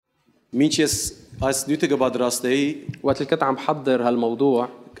Մինչ ես այս նյութը կբادرաստեի, وقت اللي كنت عم بحضر هالموضوع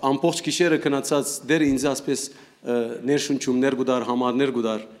ամբողջ գիշերը քնացած դեր ինձ ասպես ներշնչումներ գուդար, համարներ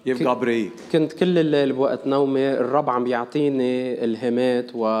գուդար եւ գաբրեի։ كنت كل الليل بوقت نومي الرب عم بيعطيني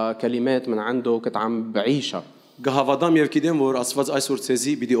الهامات وكلمات من عنده كنت عم بعيشها. Գահավադամ եւ գիտեմ որ Աստված այսօր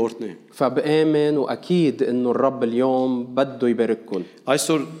ցեզի պիտի օրհնի։ فبآمن وأكيد إنه الرب اليوم بده يبارككم.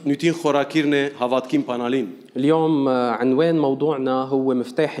 Այսօր նյութին խորակիրն է հավատքին բանալին։ اليوم عنوان موضوعنا هو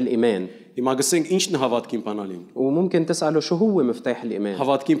مفتاح الإيمان. Հիմա գսենք ինչն է հավատքին բանալին։ وممكن تسألوا شو هو مفتاح الإيمان؟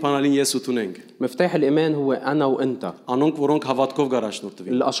 Հավատքին բանալին ես ուտունենք։ مفتاح الإيمان هو أنا وأنت. Անոնք որոնք հավատքով գարաշնորթվին։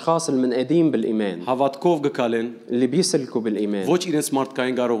 الأشخاص المنقادين بالإيمان. Հավատքով գկալեն اللي بيسلكوا بالإيمان. ոչ իրենց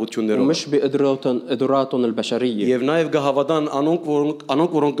մարդկային կարողություններով։ ومش بقدراتهم البشرية. Եվ նաև գահավադան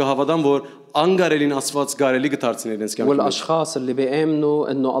անոնք որոնք գահավադան որ անգարելին Աստված գարելի կդարձնել իրենց կյանքում։ والأشخاص اللي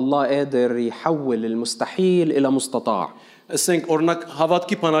بيآمنوا إنه الله قادر يحول المستحيل إلى مستطاع. Ասենք օրինակ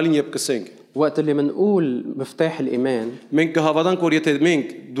հավատքի բանալին երբ կսենք وقت اللي منقول مفتاح الإيمان մենք կհավատանք որ եթե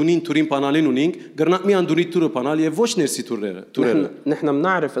մենք դունին թուրին բանալին ունենք գրնակ մի անդունի թուրը բանալ եւ ոչ ներսի թուրերը نحن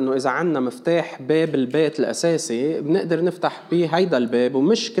بنعرف إنه إذا عنا مفتاح باب البيت الأساسي بنقدر نفتح بيه هيدا الباب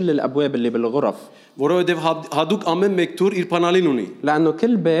ومش كل الأبواب اللي بالغرف. որովհետեւ հadouk ամեն մեկ թուր իր բանալին ունի لأنه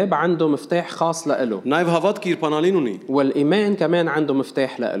كل باب عنده مفتاح خاص لإله. նաեւ հավատքը իր բանալին ունի والإيمان كمان عنده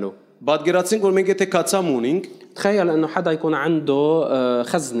مفتاح لإله. բادգերացինք որ մենք եթե կացամ ունենք تخيل إنه حدا يكون عنده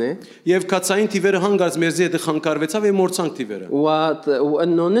خزنة եւ կացային թիվերը հանգարց մերզի հետ խանգարվեցավ եւ մորցանք թիվերը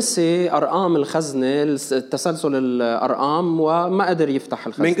وإنه نسي أرقام الخزنة تسلسل الأرقام وما قدر يفتح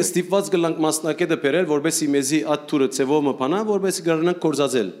الخزنة. մենք ստիպված գլանք մասնակետը բերել որովհետեւ մեզի այդ թուրը ծևով մփանա որովհետեւ գրանանք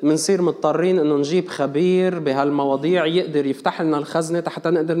կորզածել منصير مضطرين إنه نجيب خبير بهالمواضيع يقدر يفتح لنا الخزنة حتى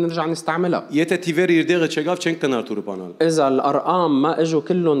نقدر نرجع نستعملها. եթե թիվերը իր դեղը չեկավ չենք կնար թուրը բանալ إذا الأرقام ما إجوا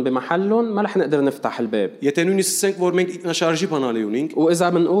كلهم بمحلهم ما رح نقدر نفتح الباب. եթե նույնիսկ ասենք որ մենք ինքնաշարժի բանալի ունենք وإذا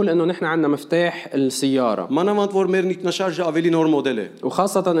بنقول إنه نحن عندنا مفتاح السيارة մանավանդ որ մեր ինքնաշարժը ավելի նոր մոդել է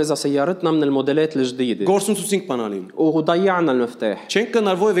وخاصة إذا سيارتنا من الموديلات الجديدة գործունեությունք բանալին وضيعنا المفتاح չենք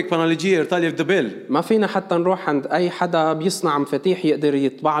կնար ովեք բանալիջի երթալ եւ դբել ما فينا حتى نروح عند أي حدا بيصنع مفاتيح يقدر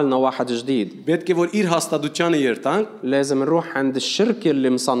يطبع لنا واحد جديد. պետք է որ իր հաստատությանը երթանք لازم نروح عند الشركة اللي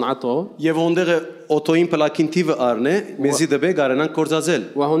مصنعته եւ ոնդեղը օտոին պլակին թիվը առնե մեզի դբե գարանանք կորզածել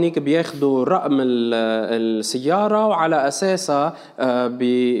وهونيك بياخدوا رقم السيارة وعلى أساسها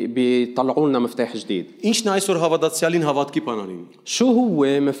بيطلعوا لنا مفتاح جديد. ինչն է այսօր հավատացյալին հավատքի բանալին شو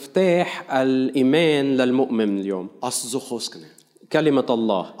هو مفتاح الإيمان للمؤمن اليوم؟ Աստծո խոսքն է كلمة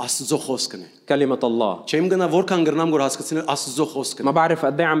الله. Աստծո խոսքն է كلمة الله. չեմ գնա որքան գրնամ որ հասկացնել Աստծո խոսքն ما بعرف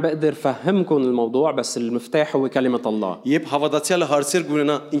قد ايه عم بقدر فهمكم الموضوع بس المفتاح هو كلمة الله. Երբ հավատացյալը հարցեր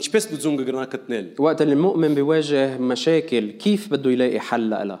գունենա ինչպես լուծում կգնա գտնել وقت اللي المؤمن بيواجه مشاكل كيف بده يلاقي حل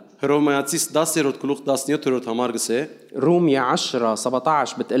لها؟ Հռոմեացիս 10-րդ գլուխ 17-րդ համար գսե رومية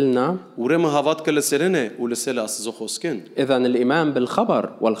 10:17 بتقلنا ուրեմն հավատքը լսելն է ու լսելը Աստծո խոսքն إذا الإيمان بالخبر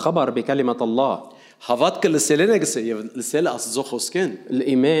والخبر بكلمة الله. հավատքը լսելն է գսե եւ լսելը Աստծո խոսքն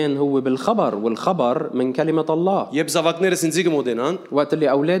الإيمان هو بالخبر والخبر من كلمة الله. Երբ զավակներս ինձ գմոդենան وقت اللي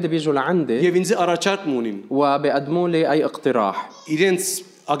أولادي بيجوا لعندي եւ ինձ առաջարկ մունին وبيقدموا لي أي اقتراح իրենց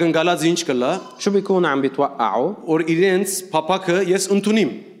ագնգալած ինչ կլա شو بيكون عم بيتوقعوا؟ որ իրենց փապակը ես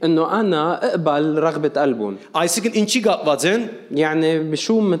ընդունիմ إنه أنا أقبل رغبة قلبهم. այսինքն ինչի գապված են يعني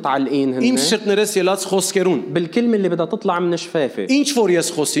بشو متعلقين իմ هن؟ շրտներս ելած խոսքերուն بالكلمة اللي بدها تطلع من شفافي. ինչ որ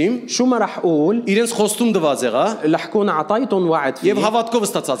ես խոսիմ شو ما رح أقول իրենց խոստում դված եղա رح كون عطيتهم وعد եւ فيه հավատքով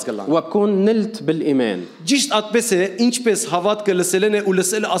ստացած կլան وبكون نلت بالإيمان. ճիշտ այդպես է ինչպես հավատքը լսելն է ու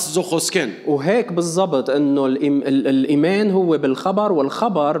լսելը Աստծո խոսքն وهيك بالضبط إنه الإيمان هو بالخبر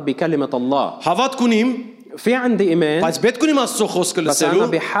والخبر بكلمة الله. հավատք ունիմ في عندي إيمان բայց պետք ունիմ Աստծո խոսքը بس أنا լսելու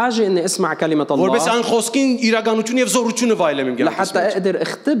بحاجة إني أسمع كلمة որպես الله այն խոսքին իրականություն եւ զորությունը վայելեմ իմ لحتى կյանքից أقدر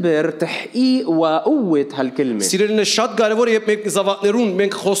أختبر تحقيق وقوة هالكلمة. սիրելին է շատ կարեւոր է երբ մենք զավակներուն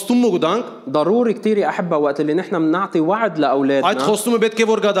մենք խոստում մոդանք ضروري كتير يا أحبة وقت اللي نحن بنعطي وعد այդ لأولادنا խոստումը պետք է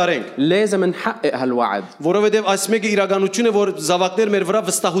որ գադարենք لازم نحقق هالوعد որովհետեւ այս մեկը իրականություն է որ զավակներ մեր վրա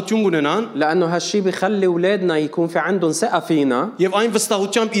վստահություն ունենան لأنه هالشي بيخلي أولادنا يكون في عندهم ثقة فينا եւ այն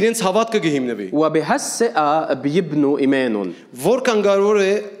վստահությամբ իրենց հավատքը կհիմնվի وبهالثقة بيبنوا إيمانهم. որքան կարեւոր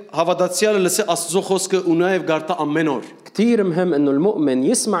է հավատացյալը լսի Աստծո խոսքը ու նաեւ գարտա ամեն օր كتير مهم إنه المؤمن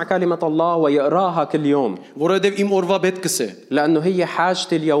يسمع كلمة الله ويقراها كل يوم որովհետեւ իմ օրվա պետքս է لأنه هي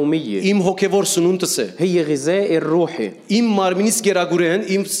حاجتي اليومية. իմ հոգեվոր սնունդս է هي غذائي الروحي. իմ մարմինից գերագուրեն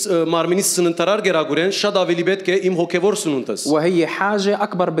իմ մարմինից սննդարար գերագուրեն շատ ավելի պետք է իմ հոգեվոր սնունդս وهي حاجة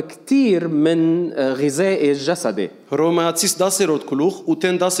أكبر بكتير من غذائي الجسدي. Հռոմեացիս 10-րդ գլուխ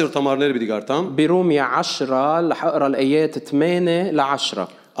 8-10 համարներ պիտի գարտամ برومية 10 رح أقرأ الآيات 8-10.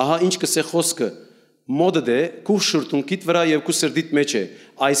 ահա ինչ կսե խոսքը մոդը դե քու շուրթունքիդ վրա եւ քու սրդիդ մեջ է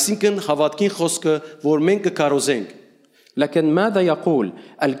այսինքն հավատքին խոսքը որ մենք կկարոզենք لكن ماذا يقول؟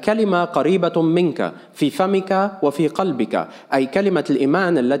 الكلمة قريبة منك في فمك وفي قلبك، أي كلمة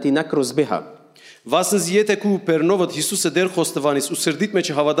الإيمان التي نكرز بها. Վասնզ եթե քու պերնովդ Հիսուսը դեր խոստովանես ու սրդիդ մեջ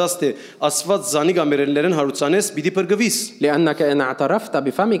հավատաս թե Աստված զանիգա մերելներեն հարուցանես պիտի փրկվիս لأنك إن اعترفت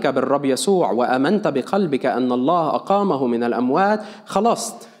بفمك بالرب يسوع وآمنت بقلبك أن الله أقامه من الأموات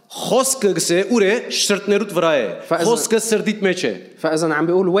خلصت. խոսքը գսե ուր է շրտներուդ վրա է խոսքը սրդիդ մեջ է فإذا عم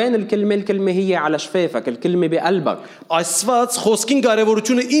بيقول وين الكلمة؟ الكلمة هي على شفافك، الكلمة بقلبك. Աստված խոսքին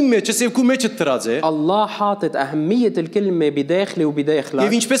կարևորությունը իմ մեջ է եւ քու մեջը դրած է الله حاطط أهمية الكلمة بداخلي եւ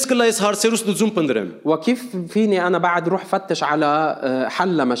وبداخلك. ինչպես կլայես հարցերուս լուծում պնդրեմ وكيف فيني أنا بعد روح فتش على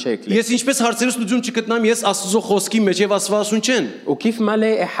حل مشاكلي؟ ես ինչպես հարցերուս լուծում չգտնամ ես Աստծո խոսքի մեջ եւ Աստվածուն չեն وكيف ما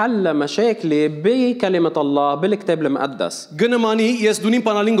لاقي حل مشاكلي بكلمة الله بالكتاب المقدس؟ գնմանի ես դունին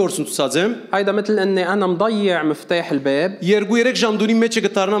բանալին գործուն ցուցած եմ هيدا مثل اني انا مضيع مفتاح الباب 2-3 ժամ դունի մեջը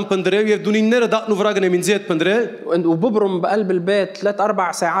գտարնամ պնդրեմ եւ դունինները դատնու վրա գնեմ ինձ հետ պնդրել وببرم بقلب البيت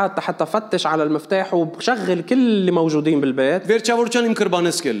 3-4 ساعات حتى فتش على المفتاح وبشغل كل اللي موجودين بالبيت վերջավորության իմ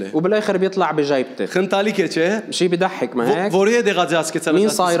կրբանես կելը وبالاخر بيطلع بجيبتي. խնդալիք է չէ شيء بضحك ما هيك؟ որի հետ եղած է ասկեցալ مين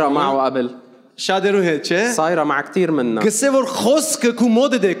صايره معه قبل؟ շատերու հետ չէ صايره مع كثير منا. գսե որ խոսքը քու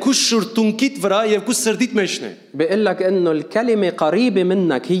մոդը դե քու շուրթունքիդ վրա եւ քու սրդիդ մեջն է بيقول لك انه الكلمه قريبه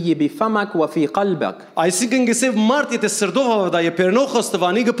منك، هي بفمك وفي قلبك. այսինքն գսե մարդ եթե սրդով հավատա եւ պերնող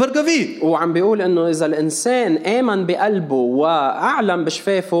խոստովանի կփրկվի وعم بيقول انه اذا الانسان امن بقلبه واعلم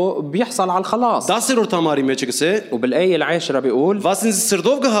بشفافه بيحصل على الخلاص. 10-րդ համարի մեջ գսե وبالايه العاشره بيقول վասն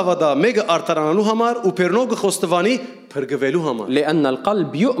սրդով կհավատա մեկը արտարանալու համար ու պերնող խոստովանի փրկվելու համար لأن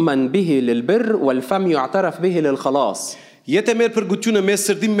القلب يؤمن به للبر والفم يعترف به للخلاص. եթե մեր փրկությունը մեր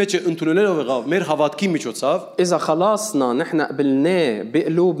սրդի մեջ ընդունելով եղավ մեր հավատքի միջոցով إذا خلاصنا نحن قبلناه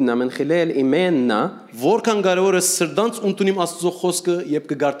بقلوبنا من خلال إيماننا որքան կարևոր է սրդանց ընդունիմ Աստծո խոսքը եւ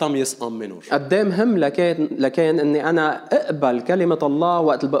կգարտամ ես ամեն օր قد ايه مهم لكان اني انا اقبل كلمة الله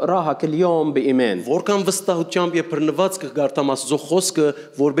وقت اللي بقراها كل يوم بإيمان. որքան վստահությամբ եւ բռնված կգարտամ Աստծո խոսքը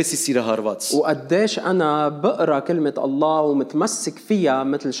որբեսի սիրահարված وقديش انا بقرا كلمة الله ومتمسك فيها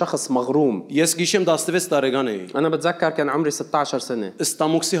مثل شخص مغروم. ես գիշեմ 16 տարեկան էի انا بتذكر كان عمري 16 سنة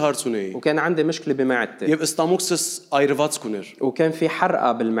ստամոքսի հարց ունեի وكان عندي مشكلة بمعدتي եւ ստամոքսս այրված կուներ وكان في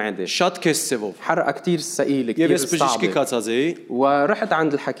حرقة بالمعدة، շատ քեսցեվով حرقة كتير ثقيلة եւ كتير ես բժիշկի صعبة. կացած էի ورحت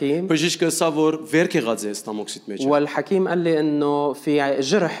عند الحكيم բժիշկը ասա որ վերք եղած է ստամոքսիդ մեջ والحكيم قال لي انه في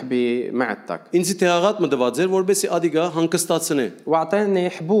جرح بمعدتك ինձ թեաղատ մտված էր որբեսի ադիգա հանգստացնե واعطاني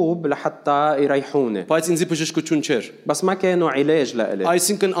حبوب لحتى يريحوني բայց ինձ բժշկություն չէր بس ما كانوا علاج لإلي.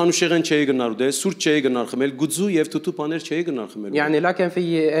 այսինքն անուշեղեն չէի գնալ դե սուրճ չէի գնալ խմել գուձու եւ թութու բաներ չէի գնալ խմել يعني لا كان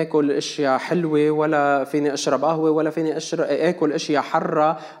في اكل اشياء حلوه ولا فيني اشرب قهوه ولا فيني اكل اشياء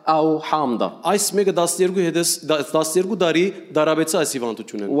حاره او حامضه. այս մեկը 12 հետս 12 տարի դարաբեցա այս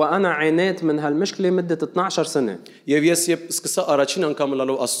հիվանդությունն وانا عانيت من هالمشكله مده 12 سنه. եւ ես երբ սկսա առաջին անգամ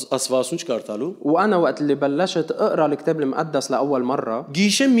լալով ասվածունջ կարտալու وانا وقت اللي بلشت اقرا الكتاب المقدس لاول مره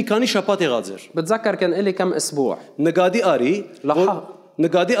գիշեմ մի քանի շաբաթ եղած էր بتذكر كان لي كم اسبوع. նկատի արի لحظة.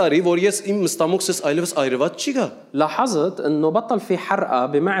 նկատի արի որ ես իմ ստամոքսս այլևս այրված չի գա لاحظت انه بطل في حرقه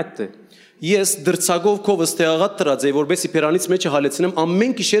بمعدتي. ես դրցագով կովս թեաղատ տրած էի որբեսի պերանից մեջը հալեցնեմ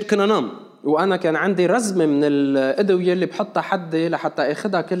ամեն գիշեր քնանամ وانا كان عندي رزمه من الادويه اللي بحطها حدي لحتى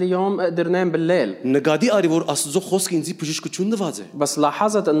اخذها كل يوم اقدر نام بالليل. նկատի արի որ Աստծո խոսքը ինձ բժշկություն տված է بس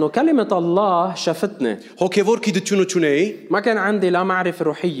لاحظت انه كلمه الله شفتني. հոգեվոր գիտություն ունեի ما كان عندي لا معرفه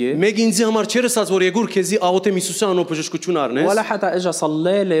روحيه մեկ ինձ համար չէր ասած որ եգուր քեզի աղոթեմ Հիսուսի անունով բժշկություն առնես ولا حتى اجى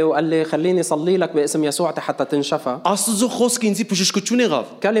صلى لي وقال لي خليني صلي لك باسم يسوع حتى تنشفى. Աստծո խոսքը ինձ բժշկություն եղավ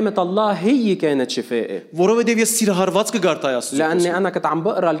كلمه الله هي كانت شفائي որովհետև ես սիրահարված կգարտայի Աստծո لاني انا كنت عم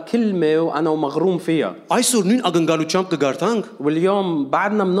بقرا الكلمه وانا مغروم فيها. այսօր նույն ակնկալությամբ կգարտանք واليوم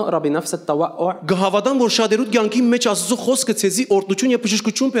بعدنا بنقرا بنفس التوقع գհավատան որ շատերուդ կյանքի մեջ Աստծո խոսքը ցեզի օրդություն եւ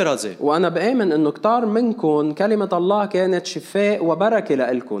բժշկություն բերած է وانا بآمن انه كتار منكم كلمه الله كانت شفاء وبركه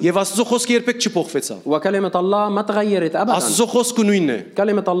لإلكم եւ Աստծո խոսքը երբեք չփոխվեցավ وكلمه الله ما تغيرت ابدا. Աստծո խոսքը նույնն է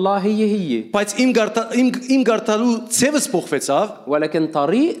كلمه الله هي բայց իմ գարտալու ցևս փոխվեցավ ولكن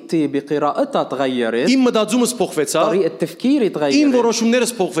طريقتي بقراءتها تغيرت، իմ մտածումս փոխվեցավ طريقه تفكيري իմ تغيرت،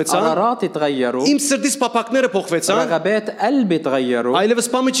 որոշումներս փոխվեցան قراراتي تغيروا، իմ սրտիս փափակները փոխվեցան رغبات قلبي تغيروا. այլևս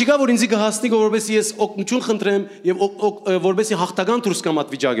բամը չի գա որ ինձ կհասնի որովհետեւ ես օգնություն խնդրեմ եւ որովհետեւ հաղթական դուրս կամ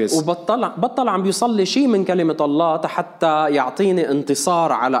ատվիճակես بطل عم بيصلي شيء من كلمة الله حتى يعطيني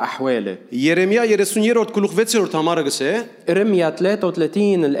انتصار على أحوالي. Երեմիա 30-րդ գլուխ 6-րդ համարը գսե إرميا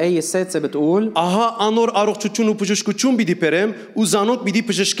 33 الآية السادسة بتقول ահա անոր առողջություն ու բժշկություն պիտի բերեմ ու զանոթ պիտի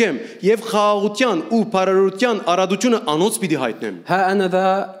բժշկեմ եւ խաղաղության ու բարարության արադությունը անոնց պիտի հայտնեմ ها أنا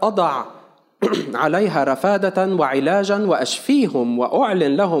ذا أضع عليها رفادة وعلاجا وأشفيهم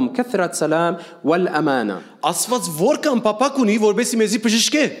وأعلن لهم كثرة سلام والأمانة. Աստված որքան փափակ ունի, որովհետեւ մեզի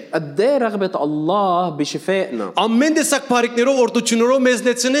բժշկե։ قد إيه رغبة الله بشفائنا Ամեն տեսակ բարիկներով օրդություններով մեզ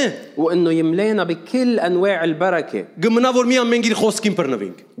լեցնե։ وإنه يملينا بكل أنواع البركة. Գմնա որ մի ամեն գիր խոսքին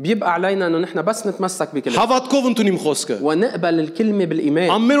բռնվենք։ بيبقى علينا إنه نحن بس نتمسك بكلمة Հավատքով ընդունիմ խոսքը։ ونقبل الكلمة بالإيمان.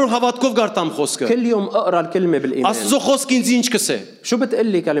 Ամեն օր հավատքով գարտամ խոսքը։ كل يوم اقرأ الكلمة بالإيمان. Աստծո խոսքը ինձ ինչ կսե։ شو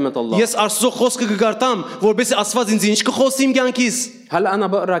بتقلي كلمة الله؟ Ես Աստծո խոսքը կգարտամ, որովհետեւ Աստված ինձ ինչ կխոսի իմ կյանքից։ هل أنا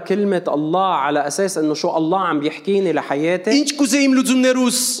بقرأ كلمة الله على أساس إنه شو الله عم بيحكيني لحياتي؟ Ինչ կուզե իմ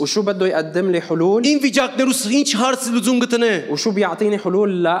լուծումներուս, وشو بده يقدم لي حلول؟ իմ վիճակներուս ինչ հարց լուծում գտնե։ وشو بيعطيني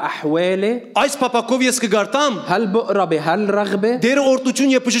حلول لأحوالي؟ Այս փափակով ես կգարտամ, هل بقرأ بهالرغبة؟ դերը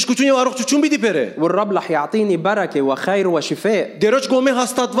օրդություն եւ բժշկություն եւ առողջություն պիտի բերե։ والرب رح يعطيني بركة وخير وشفاء. Դերոջ գոմե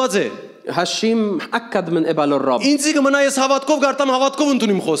հաստատված է։ هالشي مأكد من قبل الرب. Ինձ կմնա ես հավատքով գարտամ, հավատքով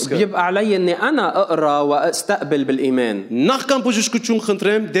ընդունիմ խոսքը։ بيبقى علي إني أنا أقرأ وأستقبل بالإيمان. Նախքան բժշկություն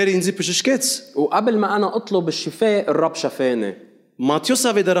խնդրեմ, դեր ինձ բժշկեց։ وقبل ما أنا أطلب الشفاء الرب شفاني. Մատթեոս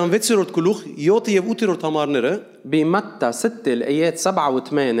ավետարան 6-րդ գլուխ 7 եւ 8-րդ համարները, بمتى 6 الآيات 7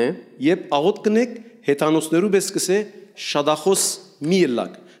 و8 երբ աղոտ կնեք, հեթանոսներու պես կսե շադախոս մի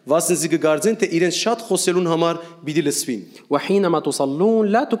ելակ։ Վասնզի կգարձեն թե իրենց շատ խոսելուն համար պիտի լսվին։ وحينما تصلون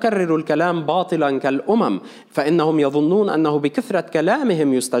لا تكرروا الكلام باطلا كالأمم فإنهم يظنون أنه بكثرة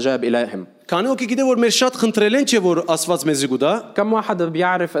كلامهم يستجاب إليهم. Քանի օքի գիտե որ մեր շատ խնդրել են, չէ որ Աստված մեզի գուտա։ كم واحد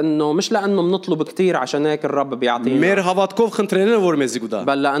بيعرف إنه مش لأنه بنطلب كتير عشان هيك الرب بيعطينا Մեր հավատքով խնդրել են որ մեզի գուտա։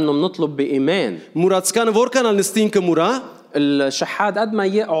 بل لأنه بنطلب بإيمان. Մուրացկանը որքան նստին կմուրա, الشحاد قد ما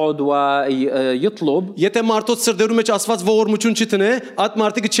يقعد ويطلب եթե մարդոց սրդերու մեջ Աստված ողորմություն չտնե, այդ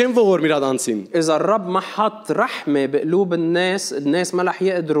մարդիկը չեն ողորմ իրար անցին։ إذا الرب ما حط رحمة بقلوب الناس ما رح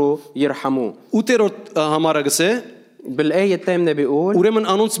يقدروا يرحموه. 8-րդ համարը գսե, بالآية الثامنة بيقول ուրեմն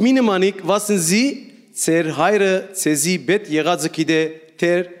անոնց մի նմանիկ վասնզի ծեր հայրը ցեզի բետ եղածը գիտե,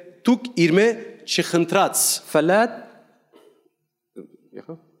 թեր դուք իրմե չխնդրած։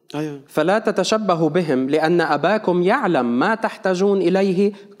 فلا تتشبهوا بهم لأن أباكم يعلم ما تحتاجون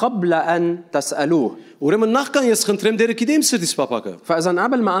إليه قبل أن تسألوه. Ուրեմն նախքան ես խնդրեմ դերը գիտեմ սրտիս պապակը։ فإذا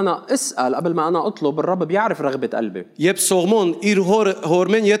قبل ما أنا أسأل قبل ما أنا أطلب الرب بيعرف رغبة قلبي. Երբ Սողմոն իր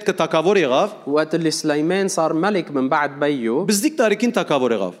հորմեն յետ կտակավոր եղավ, وقت اللي سليمان صار ملك من بعد بيو բզդիկ տարիքին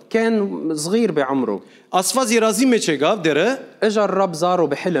տակավոր եղավ։ كان صغير بعمره. Աստված երազի մեջ եկավ դերը اجى الرب زاره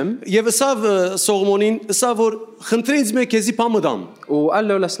بحلم եւ ըսավ Սողմոնին, ըսավ որ խնդրի ինձ մեկ քեզի պամդամ։ وقال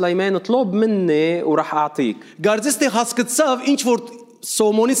له لسليمان اطلب مني وراح أعطيك. Գարձես թե հասկացավ ինչ որ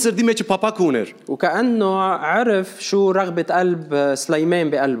Սողմոնի սրդի մեջ փապակ ուներ։ وكأنه عرف شو رغبة قلب سليمان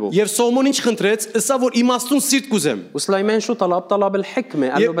بقلبه. Եվ Սողմոն ինչ խնդրեց, ըսավ որ իմաստուն սիրտ կուզեմ։ وسليمان شو طلب؟ طلب الحكمة.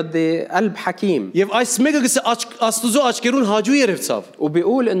 قال له بدي قلب حكيم. Եվ այս մեկը գսե Աստուծո աչքերուն հաջու երևցավ։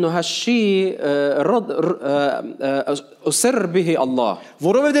 وبيقول إنه هالشي أسر به الله.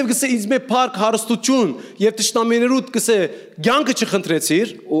 Որովհետև գսե ինձ մեկ փառք հարստություն եւ տշնամիներուդ գսե ցանկը չխնդրեցիր։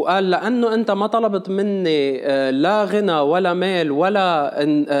 وقال لأنه أنت ما طلبت مني لا غنى ولا مال ولا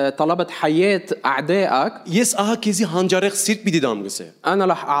طلبت حياة أعدائك. Ես ահա քեզի հանջարեղ սիրտ պիտի դամ գսե։ أنا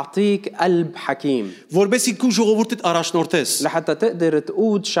رح أعطيك قلب حكيم Որբեսի քու ժողովուրդիդ առաջնորդես։ لحتى تقدر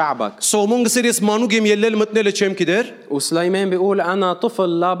تقود شعبك. Սողմոն գսեր ես մանուկ եմ ելնել մտնելը չեմ գիտեր։ وسليمان بيقول أنا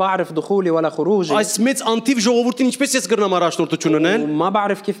طفل لا بعرف دخولي ولا خروجي Այս մեծ անտիվ ժողովուրդին ինչպես ես կրնամ առաջնորդություն ունեն։ وما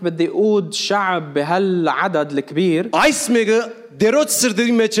بعرف كيف بدي أقود شعب بهالعدد الكبير. Այս մեկը դերոց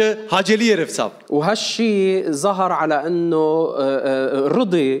սրդերի մեջը հաջելի երևցավ։ وهالشي ظهر على أنه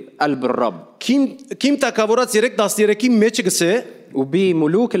رضي قلب الرب. Քիմ տակավորած 3:13-ի մեջը գսե,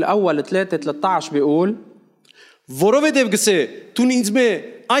 وبملوك الأول 3:13 بيقول որովհետև գսե դու ինձ մե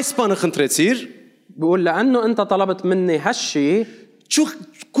այս բանը խնդրեցիր, بيقول لأنه أنت طلبت مني هالشي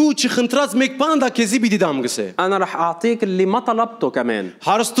քու չխնդրած մեկ բան դա քեզի պիտի դամ գսե։ أنا رح أعطيك اللي ما طلبته كمان.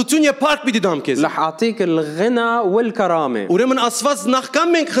 Հարստություն եւ փառք պիտի դամ քեզ։ رح أعطيك الغنى والكرامة. Ուրեմն Աստված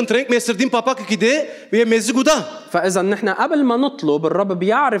նախքան մենք խնդրենք, մեր սրդին պապակը գիտե եւ մեզ գուտա։ فإذا نحن قبل ما نطلب الرب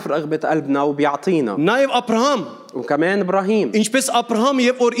بيعرف رغبة قلبنا وبيعطينا. Նաեւ Աբրահամ, وكمان إبراهيم. ինչպես Աբրահամ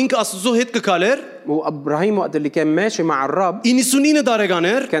եւ որ ինքը Աստծո հետ կգալեր, وإبراهيم وقت اللي كان ماشي مع الرب 99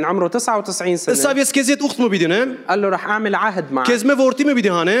 տարեկաներ, كان عمره 99 سنة. ըսավ ես քեզ հետ ուխտ մը բիդնեմ, قال له رح أعمل عهد معك քեզ մը որդի մը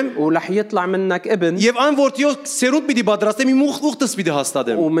բիդի հանեմ, ورح يطلع منك ابن եւ այն որդիով սերունդ բիդի բادرաստեմ իմ ուխտս բիդի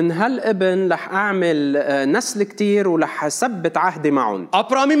հաստատեմ։ ومن هالابن رح أعمل نسل كتير ورح أثبت عهدي معهم.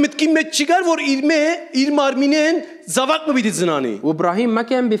 Աբրահամի մտքի մեջ չկար որ իր մարմինեն զավակ մը բիդի ծնանի։ وإبراهيم ما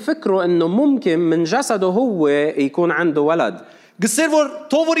كان بفكره إنه ممكن من جسده هو يكون عنده ولد. Գսեր որ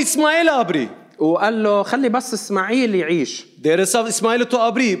թող որ Իսմայելը ապրի։ وقال له خلي بس إسماعيل يعيش. Դերեսավ Իսմայելը թո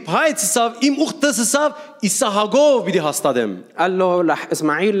ապրի, բայց սավ իմ ուխտս սավ Իսահակով պիտի հաստատեմ։ قال له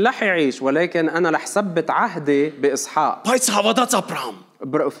إسماعيل رح يعيش ولكن أنا رح ثبت عهدي بإسحاق. Բայց հավատաց Աբրահամ։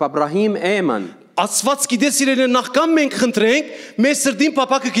 فإبراهيم آمن. Աստված գիտե սիրելիներ նախքան մենք խնդրենք, մեր սրտին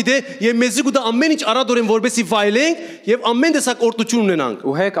փափակը գիտե եւ մեզի գուտա ամեն ինչ արադորեն որբեսի վայելենք եւ ամեն տեսակ օրտություն ունենանք։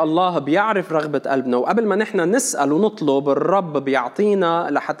 وهيك الله بيعرف رغبة قلبنا وقبل ما نحن نسأل ونطلب الرب بيعطينا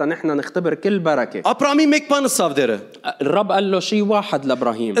لحتى نحن نختبر كل بركة. Աբրահամի մեկ բանը սավ դերը։ الرب قال له شيء واحد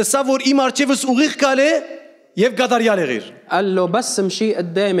لإبراهيم. Սա որ իմ արջևս ուղիղ կալե եւ գադարյալ եղիր։ قال له بس امشي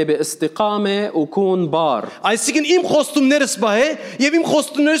قدامي باستقامة وكون بار. Այսինքն իմ խոստումներս բահե եւ իմ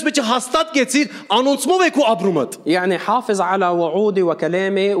խոստումներս մեջ հաստատ կեցիր անոնցմով եք ու ապրումդ։ يعني حافظ على وعودي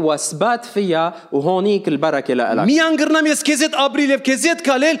وكلامي واثبات فيها وهونيك البركة لك. Մի անգրնամ ես քեզ հետ ապրիլ եւ քեզ հետ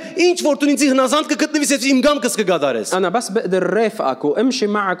կալել, ինչ որտուն ինձ հնազանդ կգտնվիս եւ իմ գամքս կգադարես։ أنا بس بقدر رافقك وامشي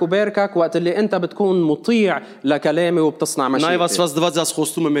معك وباركك وقت اللي أنت بتكون مطيع لكلامي وبتصنع Նաեւ مشيئتي. Աստված դված ես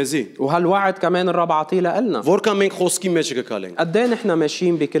խոստումը մեզի։ وهالوعد كمان الرب عطيه لنا. Որքան մենք խոսքի մեջ կգալենք։ قد ايه نحن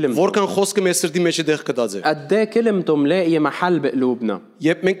ماشيين بكلمته. Որքան խոսքը մեր սրտի մեջ դեղ կդածե։ قد ايه كلمته ملاقيه محل بقلوبنا.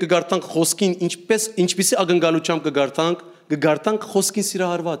 Երբ մենք կգարտանք խոսքին, ինչպիսի ակնկալությամբ կգարտանք խոսքին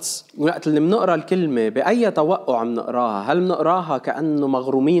սիրահարված։ وقت اللي بنقرا الكلمة بأي توقع بنقراها، هل بنقراها كأنه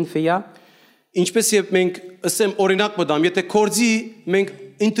مغرومين فيها؟ Ինչպես երբ մենք ասեմ օրինակ մտամ, եթե կորձի մենք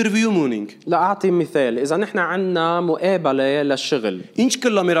ինտերվյու ունենք։ لأعطي مثال، إذا نحن عنا مقابلة للشغل، Ինչ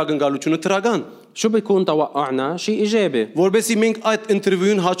կլա մեր ակնկալությունը դրական։ شو بيكون توقعنا؟ شيء إيجابي. Որբեսի մենք այդ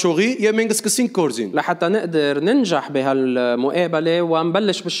ինտերվյուն հաջողի եւ մենք սկսենք կորձին։ لحتى نقدر ننجح بهالمقابلة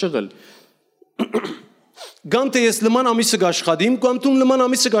ونبلش بالشغل. Կամ թե ես լման ամիսը գաշխատիմ, կամ դու լման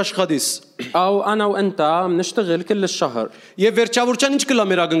ամիսը գաշխատիս։ أو أنا وأنت بنشتغل كل الشهر. Եվ վերջավորության ինչ կլա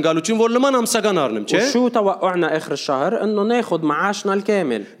մեր ակնկալություն, որ լման ամսական առնեմ, չէ՞։ وشو توقعنا آخر الشهر؟ إنه ناخد معاشنا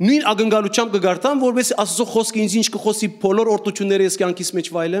الكامل. Նույն ակնկալությամբ կգարտամ, որբեսի Աստծո խոսքը ինձ ինչ կխոսի բոլոր օրտությունները ես կյանքիս մեջ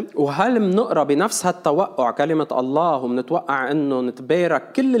վայելեմ։ وهل بنقرا بنفس هالتوقع كلمة الله وبنتوقع إنه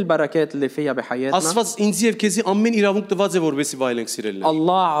نتبارك كل البركات اللي فيها بحياتنا؟ Աստված ինձ եւ քեզի ամեն իրավունք տված է, որբեսի վայելենք սիրելիներ։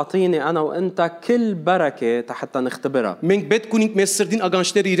 الله عطيني أنا وأنت كل بركة حتى نختبرها. Մենք պետք ունենք մեր սրտին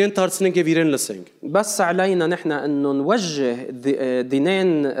ագանչները իրեն դարձնենք եւ իրեն լսենք։ بس علينا نحن إنه نوجه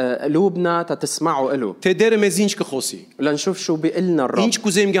دينين قلوبنا تتسمعوا إله. Թե դերը մեզ ինչ կխոսի։ لنشوف شو بيقلنا الرب. Ինչ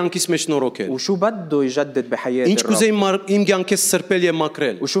կուզեմ կյանքիս մեջ նորոգել։ وشو بده يجدد بحياتي Ինչ الرب. կուզեմ իմ կյանքից սրբել եւ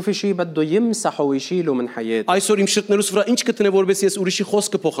մաքրել։ وشو في شيء بده يمسحه ويشيله من حياتي. Այսօր իմ շրտներուս վրա ինչ կտնե, որբեսի ես ուրիշի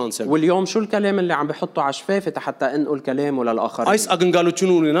խոսքը փոխանցեմ։ واليوم شو الكلام اللي عم بحطه على شفافي حتى انقل كلامه للآخرين. Այս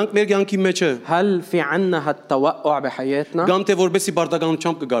ակնկալությունը ունենանք մեր կյանքի մեջ։ هل في عنا هالتوقع بحياتنا؟ Կամ թե որբեսի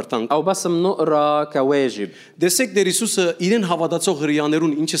բարդականությամբ կգարտանք։ أو بس بنقرا كواجب. Դեսեք Տեր Հիսուսը իրեն հավատացող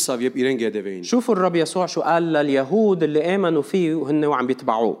հրեաներուն ինչ ասավ, երբ իրեն գեդեվեին։ شوفوا الرب يسوع شو قال لليهود اللي آمنوا فيه وهن وعم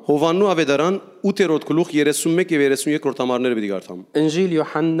بيتبعوه. Հովաննու ավետարան 8-րդ գլուխ 31 եւ 32-րդ համարները պիտի գարտամ։ إنجيل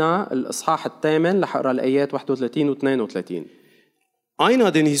يوحنا الإصحاح الثامن رح أقرأ الآيات 31 و 32. Այն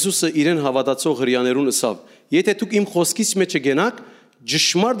ադեն Հիսուսը իրեն հավատացող հրեաներուն ասավ. Եթե դուք իմ խոսքից մեջ գենաք,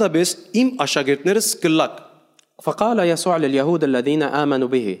 ճշմարտաբես իմ աշակերտներս կլակ։ فقال يسوع لليهود الذين آمنوا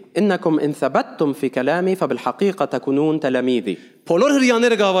به إنكم إن ثبتتم في كلامي فبالحقيقة تكونون تلاميذي. Բոլոր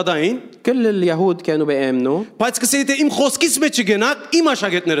հրեաները գավադային, كل اليهود كانوا بيآمنوا բայց կսեի թե իմ խոսքից մեջ գենաք, իմ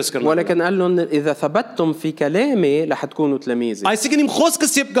աշակերտներս կլակ։ ولكن قال لهم إذا ثبتتم في كلامي رح تكونوا تلاميذي. Այսինքն իմ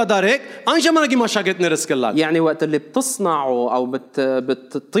խոսքս երբ գդարեք, այն ժամանակ իմ աշակերտներս կլակ։ يعني وقت اللي بتصنعوا أو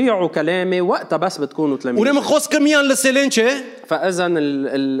بتطيعوا كلامي وقتها بس بتكونوا تلاميذي. Ուրեմն խոսքը միան լսել են, չէ՞։ فإذا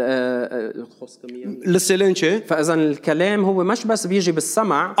Լսել են, չէ՞։ فإذا الكلام هو مش بس بيجي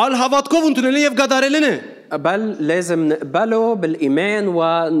بالسمع Ալ հավատքով ընդունել են եւ գդարել են։ بل لازم نقبله بالإيمان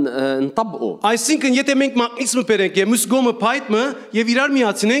ونطبقه. Այսինքն եթե մենք մակնիսմը բերենք եւ մյուս գոմը փայտը եւ իրար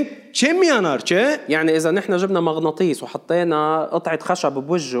միացնենք, չեմ միանար, չէ՞։ يعني إذا نحن جبنا مغناطيس وحطينا قطعة خشب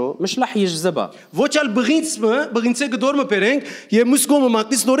بوجهه مش رح يجذبها. Ոչ ալ բղինցը գդորը բերենք եւ մյուս գոմը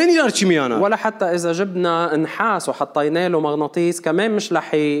մակնիս նորեն իրար չի միանար։ ولا حتى إذا جبنا نحاس وحطينا له مغناطيس كمان مش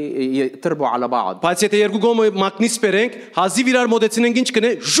رح يتربوا على بعض. Բայց եթե երկու գոմը մակնիս բերենք, հազիվ իրար մոտեցնենք ինչ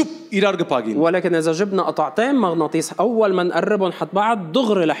կնե, շուպ իրար կփագին։ ولكن إذا جبنا قطعتين مغناطيس أول ما نقربهم حد بعض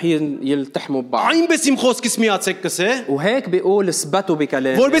دغري رح يلتحموا ببعض. Այնպես իմ խոսքից միացեք կսե, وهيك بيقول اثبتوا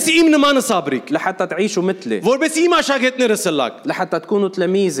بكلامي որովհետեւ իմ նմանը սաբրիկ, لحتى تعيشوا مثلي، որովհետեւ իմ աշակերտներս լակ, لحتى تكونوا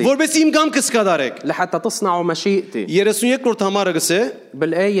تلاميذي، որովհետեւ իմ գամքս կդարեք։ لحتى تصنعوا مشيئتي. 32-րդ համարը կսե,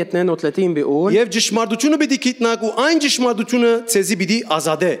 بالآية 32 بيقول եւ ճշմարտությունը պիտի գիտնաք ու այն ճշմարտությունը ցեզի պիտի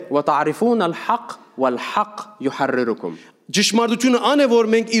ազատե։ وتعرفون الحق والحق يحرركم. Ճշմարտությունը ան է, որ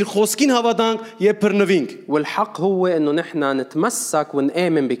մենք իր խոսքին հավատանք եւ բռնվենք։ والحق هو انه نحن نتمسك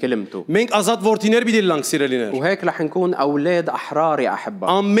ونآمن بكلمته. Մենք ազատ որդիներ պիտի լինենք սիրելիներ։ وهيك رح نكون اولاد احرار يا احبه.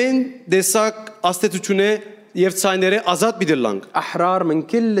 Ամեն տեսակ աստեցություն է եւ ցայները ազատ պիտի լինենք։ احرار من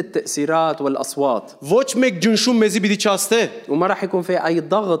كل التأثيرات والاصوات. Ոչ մեկ ջնշում մեզի պիտի չաստե, وما رح يكون في اي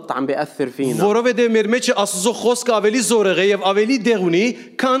ضغط عم بيأثر فينا. որովհետեւ մեր մեջ Աստծո խոսքը ավելի զորեղ է եւ ավելի դեղ ունի,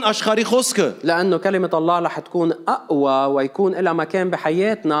 քան աշխարհի խոսքը։ لانه كلمه الله رح تكون اقوى ويكون لها مكان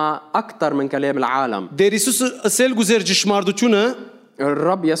بحياتنا اكثر من كلام العالم. Դեր Հիսուսը ասել գուզեր ճշմարտությունը,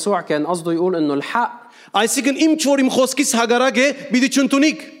 الرب يسوع كان قصده يقول انه الحق այսինքն իմ չոր իմ խոսքից հագարակ է, պիտի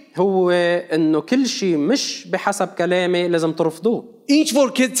չընդունիք։ هو انه كل شيء مش بحسب كلامي لازم ترفضوه. Ինչ որ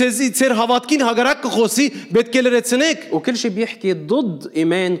քեզի ծեր հավատքին հագարակ կխոսի, պետք է լրացնեք։ وكل شيء بيحكي ضد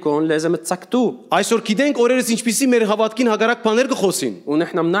ايمانكم لازم تسكتوه. Այսօր գիտենք օրերս ինչպիսի մեր հավատքին հագարակ բաներ կխոսին։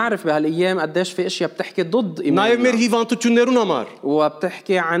 ونحن بنعرف بهالايام قديش في اشياء بتحكي ضد Նաև ايماننا մեր հիվանդություններուն համար,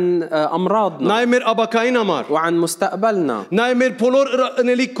 وبتحكي عن امراضنا նաև մեր աբակային համար, وعن مستقبلنا նաև մեր բոլոր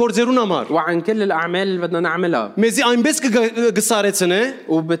ընելիք կորձերուն համար։ وعن كل الاعمال اللي بدنا نعملها. Մեզի այնպես կգսարեցնե,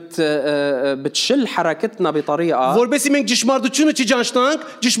 بتشل حركتنا بطريقه որովհետեւ մենք ճշմարտությունը չճանչնանք,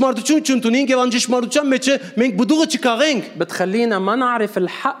 ճշմարտություն չընդունենք եւ անճշմարտության մեջ մենք բդուղը չկաղենք։ بتخلينا ما نعرف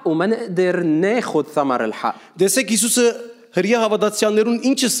الحق وما نقدر ناخذ ثمر الحق. Դեսեք Հիսուսը հրյա հավատացյալներուն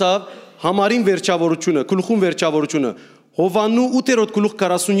ինչը սավ համարին վերջավորությունը, գլխուն վերջավորությունը։ Հովաննու 8-րդ գլուխ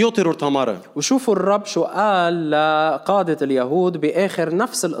 47-րդ համարը։ وشوفوا الرب شو قال لقادة اليهود بآخر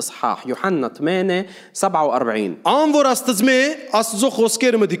نفس الإصحاح يوحنا 8:47. Ան որ Աստծմե Աստծո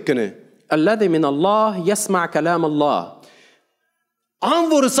խոսքերը մտիկնե։ الذي من الله يسمع كلام الله.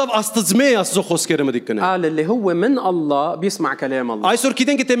 Ան որ սավ Աստծմե Աստծո խոսքերը մտիկնե։ قال اللي هو من الله بيسمع كلام الله. Այսօր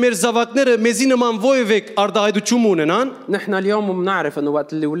գիտենք թե մեր զավակները մեզի նման ովևէ արդահայտություն ունենան, نحن اليوم بنعرف انه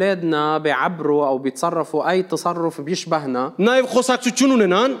وقت اللي اولادنا بيعبروا او بيتصرفوا اي تصرف بيشبهنا նաև խոսակցություն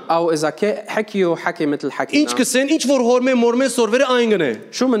ունենան, او اذا حكيوا حكي مثل حكينا. ինչ կսեն, ինչ որ հորմե մորմե սորվերը այն գնե։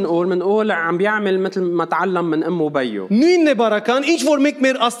 شو بنقول عم بيعمل مثل ما تعلم من امه وبيه. Նույնն է բարական, ինչ որ մենք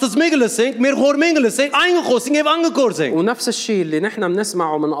մեր Աստծմե գլսենք, մեր հորմեն գլսենք, այն խոսենք եւ անգ կորզենք։ ونفس الشيء اللي نحن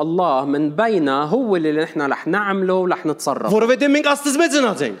بنسمعه من الله من بينا هو اللي نحن رح نعمله ورح نتصرف. Որովհետեւ մենք Աստծմե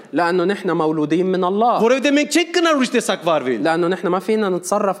ծնած ենք։ لانه نحن مولودين من الله. Որովհետեւ մենք չենք կնար ուրիշ տեսակ վարվել։ لانه نحن ما فينا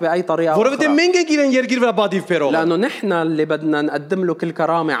نتصرف باي طريقه Որովհետեւ اخرى. մենք ենք իրեն երկիր վրա բադիվ փերող։ لانه نحن اللي بدنا نقدم له كل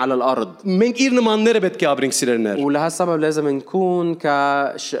كرامه على الارض. Մենք իր նմանները պետք է ապրենք սիրելներ։ ولهالسبب لازم نكون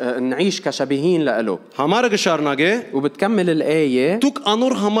نعيش كشبيهين له. Համարը կշարունակե, وبتكمل الايه դուք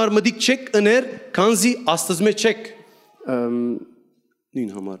անոր համար մտիկ չեք ըներ, քանզի Աստծմե չեք։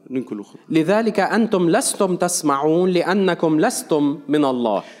 Նույն համար, նույն գլուխ։ لذلك انتم لستم تسمعون لانكم لستم من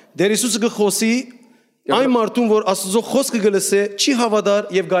الله. Դեր Հիսուսը գխոսի այն մարդուն, որ Աստծո խոսքը գլսե, չի հավատար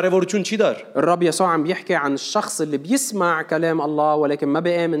եւ կարեւորություն չի դար։ الرب يسوع عم بيحكي عن الشخص اللي بيسمع كلام الله ولكن ما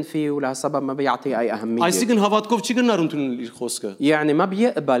بيآمن فيه ولهالسبب ما بيعطيه اي اهميه. Այսինքն հավատքով չի գնար ընդունել իր խոսքը։ يعني ما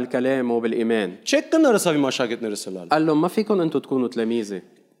بيقبل كلامه بالايمان. Չեք գնար ասավի մաշակետներս լալ։ قال لهم ما فيكم انتم تكونوا تلاميذي.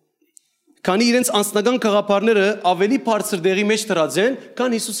 Քանի իրենց անձնական գաղափարները ավելի բարձր դեղի մեջ դրած են,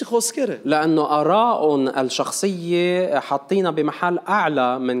 քան Հիսուսի խոսքերը։ لانه ارائهم الشخصيه حاطينها بمحل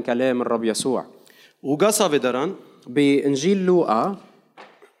اعلى من كلام الرب يسوع. Ուգաս ավետարան بانجيل لوقا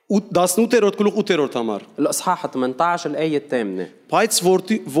 18-րդ գլուխ 8-րդ համար։ الاصحاح 18 الايه الثامنه. Բայց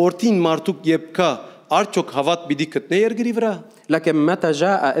որդին մարդուկ եպկա արդյոք հավատ պիտի գտնե երկրի վրա։ لكن متى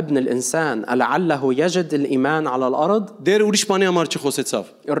جاء ابن الانسان لعله يجد الايمان على الارض. Դեր ուրիշ բանի համար չխոսեցավ։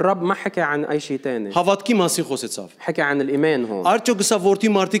 الرب ما حكى عن اي شيء ثاني. Հավատքի մասին խոսեցավ։ حكى عن الايمان هون. Արդյոք սա որդի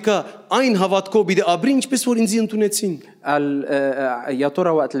մարդիկա այն հավատքով պիտի ապրի, ինչպես որ ինձ ընդունեցին։ يا ترى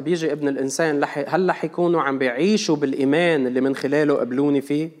وقت اللي بيجي ابن الانسان هل رح يكونوا عم بيعيشوا بالايمان اللي من خلاله قبلوني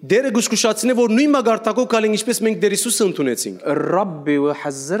فيه؟ Դերը գուսկուշացնե որ նույն մագարտակով կալեն ինչպես մենք դեր Հիսուսը ընդունեցինք։ الرب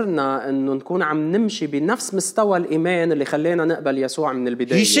يحذرنا انه نكون عم نمشي بنفس مستوى الايمان اللي خلينا نقبل يسوع من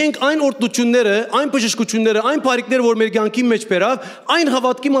البدايه. Հիշենք այն օրդությունները, այն բժշկությունները, այն բարիկները, որ մեր կյանքի մեջ բերավ, այն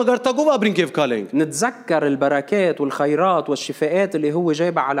հավատքի մագարտակով ապրենք եւ կալենք։ نتذكر البركات والخيرات والشفاءات اللي هو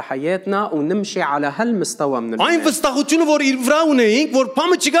جايبها على حياتنا ونمشي على هالمستوى من Այն الإيمان. վստահությունը, որ իր վրա ունեինք, որ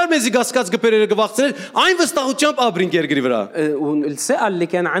փամը չգար մեզի գասկած գբերերը գվախցնել, այն վստահությամբ ապրենք երկրի վրա։ والثقة اللي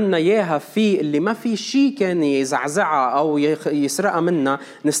كان عنا إياها فيه اللي ما في شيء كان يزعزعها أو يسرقها منا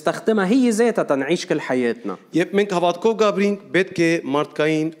نستخدمها هي ذاتها نعيش كل حياتنا. Երբ մենք հավատքով գաբրինք, պետք է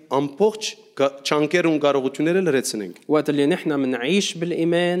մարդկային ամբողջ չանկերուն կարողությունները լրացնենք։ وقت اللي نحن منعيش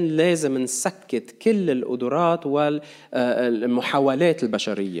بالإيمان لازم نسكت كل القدرات والمحاولات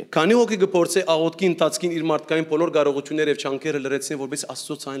البشرية. Քանի հոգի գործե աղոթքի ընթացքին իր մարդկային բոլոր կարողությունները եւ չանկերը լրացնի, որպես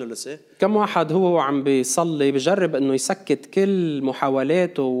Աստծո ցայնը լսե։ كم واحد هو عم بيصلي بجرب انه يسكت كل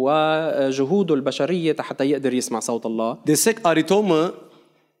محاولاته وجهوده البشرية حتى يقدر يسمع صوت الله. Դեսեք Արիթոմը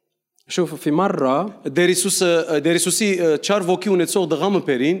شوف في مرة Դերիսուսի չար ոգի ունեցող դղամը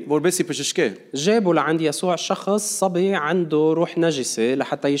բերին, որբեսի բժշկե։ جابوا لعند يسوع شخص صبي عنده روح نجسة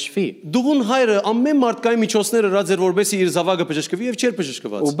لحتى يشفيه. Դուղուն հայրը ամեն մարդկային միջոցները հրած էր, որբեսի իր զավակը բժշկվի եւ չէր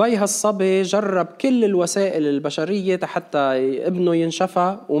բժշկված։ وبي هالصبي جرب كل الوسائل البشرية حتى ابنه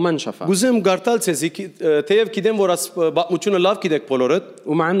ينشفى وما انشفى. Գուզեմ գարտալ ցեզի, թեև գիտեմ, որ բացմությունը լավ գիտեք բոլորդ։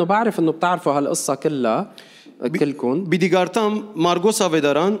 ومع انه بعرف انه بتعرفوا هالقصة كلها كلكم. Բիդի գարտամ Մարգոս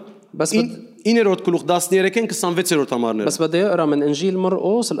Ավետարան بس 9-րդ գլուխ 13-ին 26-րդ համարները։ بس بدي اقرا من انجيل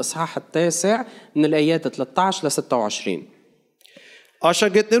مرقس الاصحاح 9 من الايات 13 ل 26.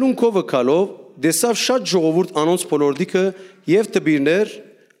 Աշակերտներուն կովը քալով դեսավ շատ ժողովուրդ անոնց բոլորդիկը եւ տբիրներ,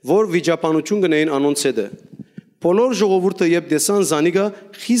 որ վիճապանություն գնային անոնց հետը։ Բոլոր ժողովուրդը երբ դեսան Զանիգա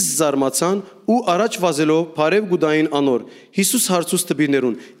խիստ զարմացան ու առաջ վազելով բարև գուդային անոր Հիսուս հարցուց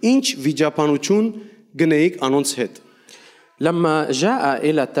տբիրներուն ինչ վիճապանություն գնեիք անոնց հետ։ لما جاء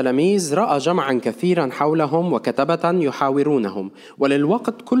إلى التلاميذ رأى جمعا كثيرا حولهم وكتبة يحاورونهم،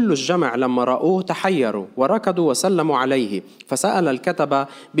 وللوقت كل الجمع لما رأوه تحيروا وركضوا وسلموا عليه، فسأل الكتبة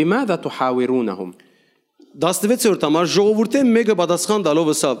بماذا تحاورونهم؟ 16-րդ համար ժողովուրդը մեկը պատասխան տալով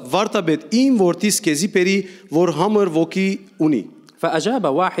ասավ. Վարդապետ, իմ որդիս քեզի բերի, որ համր ոգի ունի։ فأجاب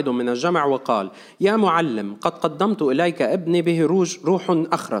واحد من الجمع وقال: يا معلم، قد قدمت إليك ابني به روح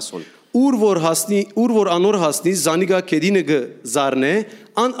أخرس. Ուր որ անոր հասնի Զանիգա կեդինը գզարնե,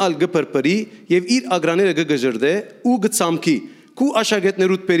 ան ալ գպրպրի եւ իր ագրաները գգժրդե ու գցամքի, քու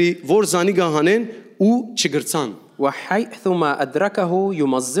աշակերտներուդ բերի, որ Զանիգա հանեն ու չգրցան։ وحيثما أدركه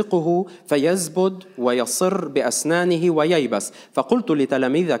يمزقه فيزبد ويصر بأسنانه وييبس، فقلت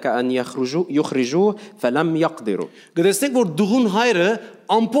لتلاميذك أن يخرجوه فلم يقدروا. Գտեսնեք որ դուղուն հայրը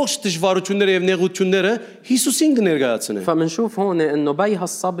ամբողջ դժվարությունները եւ նեղությունները Հիսուսին կներկայացնեն։ فمنشوف هون انه بي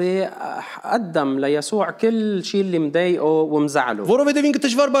هالصبي قدم ليسوع كل شيء اللي مضايقه ومزعله، Որովհետեւ ինքը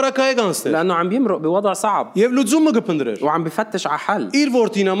դժվար բարակայ կանցնել։ لانه عم بيمرق بوضع صعب Եվ լուծումը կփնտրեր։ وعم بفتش على حل. Իր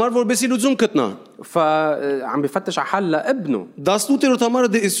որդին համար որբեսի լուծում գտնա։ فعم بفتش على حل لابنه. 18-րդ համարը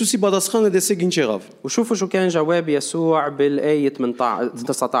Հիսուսի պատասխանը դեսեք ինչ եղավ։ وشوفوا شو كان جواب يسوع بالآية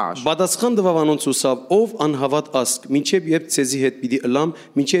 19. Պատասխան տվավ անոնց ուսավ, ով անհավատ ասկ, մինչև երբ ցեզի հետ պիտի ըլամ,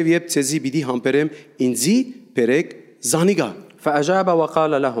 մինչև երբ ցեզի պիտի համբերեմ, ինձի բերեք Զանիգա։ فأجاب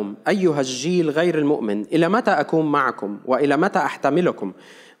وقال لهم: أيها الجيل غير المؤمن، إلى متى أكون معكم وإلى متى أحتملكم؟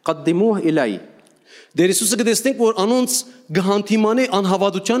 قدموه إلي. Դերիսուսը գտեսնենք որ անոնց գհանտիմանե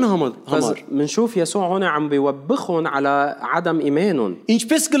անհավատության համար منشوف يسوع هنا عم بيوبخهم على عدم إيمانهم.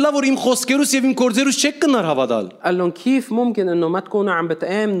 ինչպես կլա որ իմ խոսքերուս եւ իմ գործերուս չեք կնար հավատալ قال لهم كيف ممكن انه ما تكونوا عم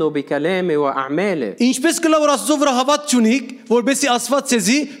بتآمنوا بكلامي واعمالي؟ ինչպես կլա որ Աստծո վրա հավատ չունիք որբեսի Աստված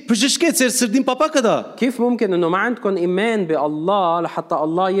ցեզի բժշկե ձեր սրտին պապակը դա كيف ممكن انه ما عندكم ايمان بالله لحتى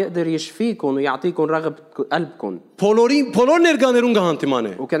الله يقدر يشفيكم ويعطيكم رغبة قلبكم؟ բոլոր ներկաներուն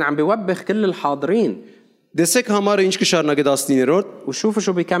գհանտիմանե وكان عم بيوبخ كل الحاضرين. դեսեք համարը ինչ կշարունակե 19-րդ وشوفوا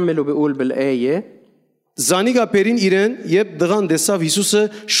شو بيكمل وبيقول بالآية: Զանիգա բերին իրեն եւ դղան դեսավ Հիսուսը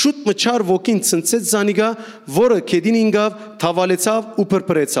շուտ մչար ոգին ցնցեց Զանիգա որը քեդին ինգավ թավալեցավ ու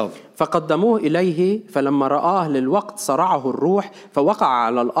փրփրեցավ فقدموه إليه، فلما رآه للوقت صرعه الروح فوقع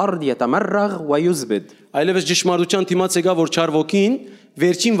على الأرض يتمرغ ويزبد. այլևս ճշմարտության դիմաց եկա որ չար ոգին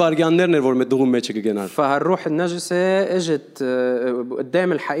վերջին վարգյաններն էր որ մեր դղում մեջը կգնար فهالروح النجسة اجت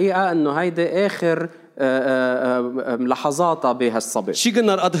قدام الحقيقة انه هيدي آخر لحظاتها بهالصبي. Չի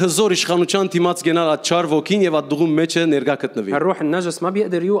գնար այդ հզոր իշխանության դիմաց գնալ այդ չար ոգին եւ այդ դղում մեջը ներկա գտնվի هالروح النجس ما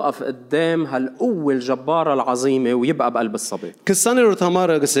بيقدر يوقف قدام هالقوة الجبارة العظيمة ويبقى بقلب الصبي. 20-րդ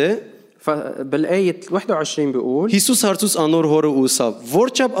համարը գսե فبالآية 21 بيقول: Հիսուս հարցուց անոր հորը ուսավ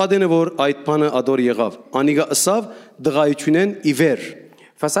որչափ ադենը որ այդ բանը ադոր եղավ անիգա ըսավ դղայությունեն իվեր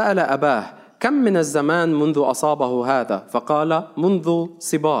فسأل أباه: كم من الزمان منذ أصابه هذا؟ فقال: منذ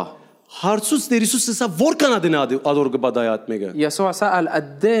صباه. հարցուց Դերիսուս ասա որքան ադենը ադոր գբադայat մեկը يسوع سأل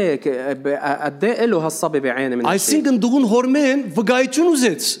قد ايه له هالصبي بيعاني من هالشيء؟ այսինքն դուղուն հորմեն վգայություն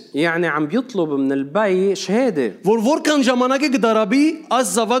ուզեց يعني عم بيطلب من البي شهادة որ որքան ժամանակ է գդարաբի աս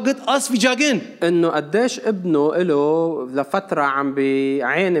զավակդ աս վիճակեն انه قديش ابنه له لفترة عم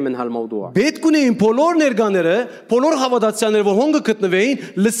بيعاني من هالموضوع. պետք ունեին բոլոր ներկաները բոլոր հավատացյալները որ հոնգը գտնվեին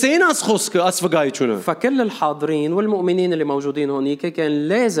լսեին աս խոսքը աս վգայությունը فكل الحاضرين والمؤمنين اللي موجودين هونيك كان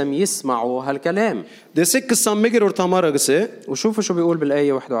لازم يسمعوا يسمعوا هالكلام. Դեսեք 21-րդ համարը գսե وشوفوا شو بيقول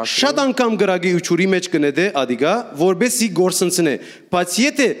بالآية 21. Շատ անգամ գրագի ու ճուրի մեջ կնեդե ադիգա որբեսի գործընծնե բայց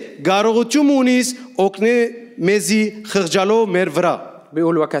եթե կարողություն ունիս օգնե մեզի խղճալով մեր վրա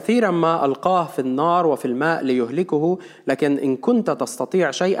بيقول وكثيرا ما ألقاه في النار وفي الماء ليهلكه لكن إن كنت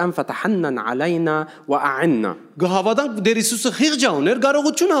تستطيع شيئا فتحنن علينا وأعنا. գահավադանք դեր Հիսուսը խիղճ ուներ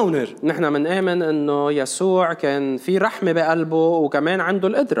կարողություն ուներ نحن منآمن إنه يسوع كان في رحمة بقلبه وكمان عنده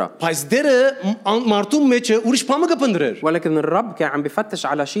القدرة. բայց դերը մարդու մեջ ուրիշ բանը կփնդրեր ولكن الرب كان عم بفتش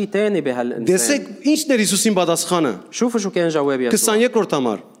على شيء تاني بهالإنسان. դեսեք ինչն էր Հիսուսին պատասխանը شوفوا شو كان جواب يسوع 22-րդ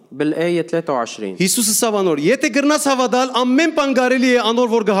համար بالآية 23. Հիսուսը սավանոր եթե գրնաս հավատալ ամեն բան կարելի է անոր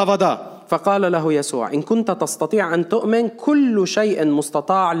որ կհավատա فقال له يسوع إن كنت تستطيع أن تؤمن كل شيء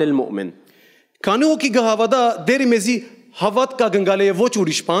مستطاع للمؤمن. քանի հոգի կհավատա դերը մեզի հավատ կա գնալի է ոչ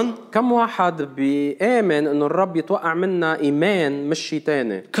ուրիշ բան كم واحد بيآمن إنه الرب يتوقع منا إيمان مش شيء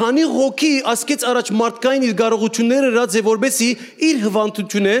تاني. քանի հոգի ասկեց առաջ մարդկային իր կարողությունները ռած է որբեսի իր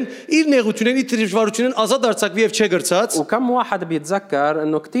հվանտությունեն իր նեղությունեն իր դժվարությունեն ազատ արձակվի եւ չգրծած وكم واحد بيتذكر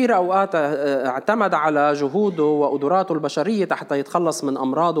إنه كتير أوقات اعتمد على جهوده وقدراته البشرية حتى يتخلص من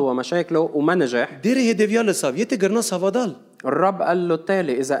أمراضه ومشاكله وما نجح. դերը հետեւյալը սավ եթե գրնաս հավատալ الرب قال له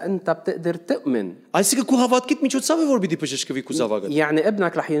التالي إذا أنت بتقدر تؤمن այսինքն քո հավատքիդ միջոցով է որ պիտի բժշկվի քո զավակը يعني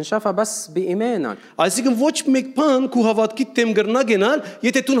ابنك رح ينشفى بس بإيمانك. այսինքն ոչ մեկ բան քո հավատքիդ դեմ գրնա գնալ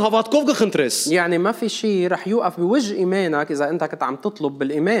եթե դու հավատքով կխնդրես يعني ما في شيء رح يوقف بوجه إيمانك إذا أنت كنت عم تطلب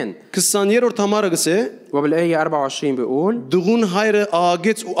بالإيمان. 20-րդ համարը գսե وبالآية 24 بيقول դուղուն հայրը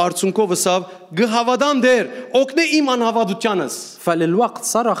աղեց ու արցունքով ասավ գհավադամ դեր օգնե իմ անհավատությանս فللوقت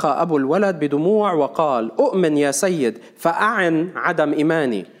صرخ أبو الولد بدموع وقال أؤمن يا سيد فأعن عدم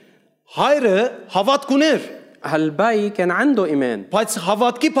إيماني. հայրը հավատք ուներ هالبي كان عنده إيمان բայց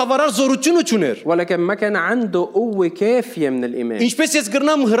հավատքի բավարար զորությունը չուներ ولكن ما كان عنده قوة كافية من الإيمان. ինչպես ես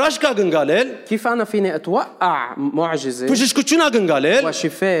գրնամ հրաշքա գնալել كيف أنا فيني أتوقع معجزة բժշկությունա գնալել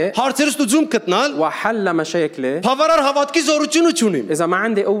وشفاء հարցերս դուզում գտնալ وحل مشاكلي բավարար հավատքի զորությունը չունիմ إذا ما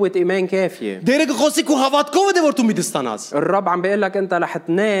عندي قوة إيمان كافية؟ դերը կխոսի քո հավատքով է որ դու մի դստանաս الرب عم بيقول لك أنت رح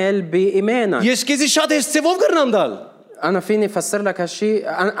تنال بإيمانك. ես քեզի շատ հեշտով գրնամ դալ أنا فيني أفسر لك هالشيء،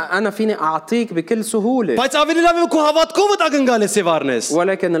 أنا فيني أعطيك بكل سهولة. բայց ավելի լավ է քո հավատքով ագնգալ ես վարնես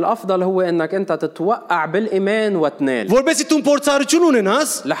ولكن الأفضل هو أنك أنت تتوقع بالإيمان وتنال որբեսի դու փորձառություն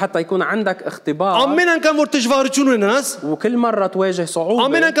ունենաս لحتى يكون عندك اختبار ամեն անգամ որ դժվարություն ունենաս وكل مرة تواجه ամեն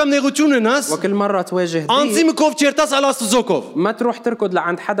صعوبة անգամ նեղություն ունենաս وكل مرة تواجه ضيق անձիմքով չերտաս ալաստուզոկով ما تروح تركض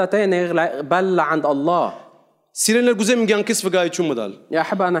لعند حدا تاني بل لعند الله. Սիրելիներ գուզեմ ինքս վկայություն մտալ يا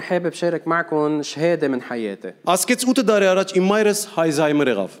أحبة أنا حابب شارك معكم شهادة من حياتي. ասկեց 8 տարի առաջ իմ մայրս հայզայմեր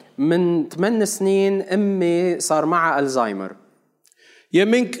եղավ من 8 سنين أمي صار معها ألزايمر եւ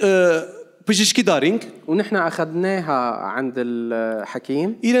մենք բժշկի դարինք ونحن أخذناها عند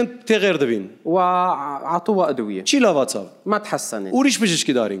الحكيم իրեն տեղեր դվին وعطوها أدوية չի լավացավ ما تحسنت. ուրիշ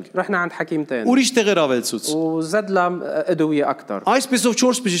բժշկի դարինք رحنا عند حكيم تاني ուրիշ տեղեր ավելցուց وزاد لها أدوية أكتر այսպեսով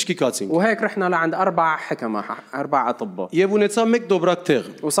 4 բժշկի կացինք وهيك رحنا لعند 4 حكمة 4 أطباء եւ ունեցա մեկ դոբրակ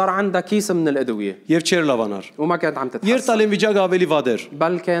տեղ وصار عندها كيس من الأدوية եւ չեր լավանար وما كانت عم تتحسن երթալեն վիճակը ավելի վատ էր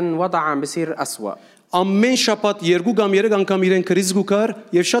بل كان وضعها عم بيصير أسوأ. ամեն շաբաթ 2 կամ 3 անգամ իրեն քրիզ գուկար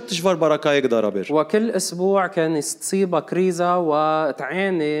եւ շատ դժվար բարակայ գդարաբեր وكل أسبوع كان تصيبها كريزة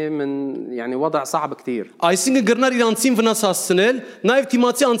وتعاني من يعني وضع صعب كتير. այսինքն գրնար իր անձին վնաս հասցնել նաեւ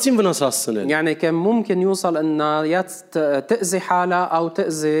թիմացի անձին վնաս հասցնել يعني كان ممكن يوصل إنها يا تأذي حالها أو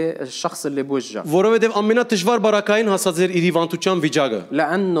تأذي الشخص اللي بوجهها որովհետեւ ամենադժվար բարակային հասած էր իր հիվանդության վիճակը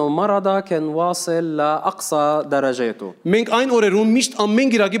لأنه مرضها كان واصل لأقصى درجاته. մենք այն օրերում միշտ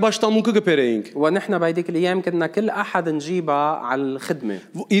ամեն գիրակի պաշտամունքը գբերեինք ونحن بهديك الأيام كنا كل أحد نجيبها على الخدمة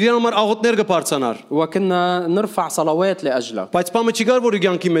իրեն համար աղոթներ կբարձանար وكنا نرفع صلوات لأجلها բայց բամը չի գար որ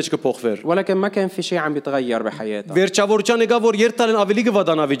կյանքի մեջ կփոխվեր ولكن ما كان في شيء عم بيتغير بحياتها. վերջավորության եկա որ երթալեն ավելի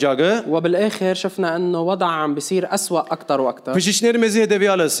կվադանա վիճակը وبالآخر شفنا أنه وضعها عم بيصير أسوأ أكتر وأكتر. բժիշկները մեզի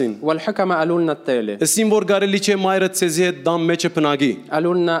հետեւյալը ասին والحكمة قالوا لنا التالي ասին որ գարելի չէ մայրը ցեզի հետ դամ մեջը բնագի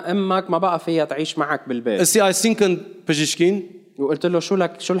قالوا لنا أمك ما بقى فيها تعيش معك بالبيت. ասի այսինքն բժիշկին وقلت له شو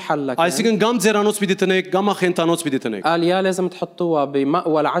الحل لك؟ այսինքն կամ ձերանոց պիտի տնեք կամ ախենտանոց պիտի տնեք قال يا لازم تحطوها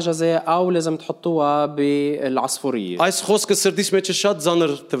بمأوى العجزة أو لازم تحطوها بالعصفورية. այս խոսքը սրտիս մեջը շատ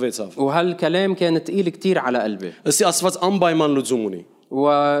ծանր տվեցավ وهالكلام كان تقيل كتير على قلبي. ասի ասված անպայման լուծում ունի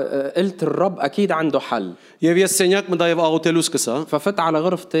وقلت الرب أكيد عنده حل. Եվ ես սենյակ մտա եւ աղոթելու սկսա։ ففت على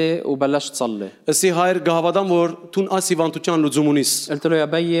غرفتي وبلشت صلي. Ասի հայր գահավադան որ տուն ասի վանտուճան լուծում ունիս։ قلت له يا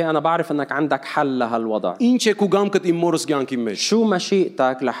بيي أنا بعرف أنك عندك حل لهالوضع. Ինչ է քու գամքդ իմ մորս կյանքի մեջ։ شو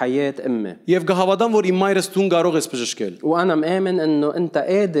مشيئتك لحياة أمي؟ Եվ գահավադան որ իմ մայրս տուն կարող ես բժշկել։ وأنا مآمن إنه أنت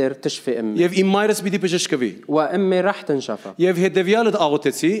قادر تشفي أمي. Եվ իմ մայրս պիտի բժշկվի։ وأمي رح تنشفى. Եվ հետեւյալը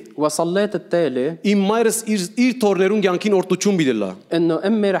աղոթեցի, وصليت التالي իմ մայրս իր թորներուն կյանքին օրտություն պիտի լա։ إنه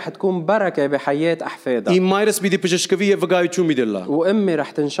أمي رح تكون بركة بحياة أحفادها. Իմ մայրս պիտի բժշկվի եւ վկայություն պիտի լա։ وأمي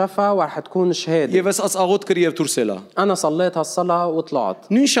رح تنشفى ورح تكون شهادة. Եվ ես աղոթ կրի եւ դուրսելա։ أنا صليت هالصلاة وطلعت.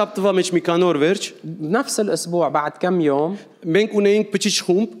 Նույն շաբթվա մեջ մի քանի օր վերջ بنفس الأسبوع بعد كم يوم մենք ունեինք բջիջ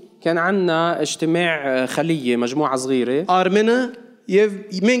խումբ كان عنا اجتماع خلية مجموعة صغيرة. Արմենը եւ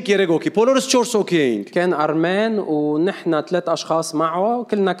մենք 3 հոգի, բոլորս 4 հոգի էինք։ كان أرمان ونحن 3 أشخاص معه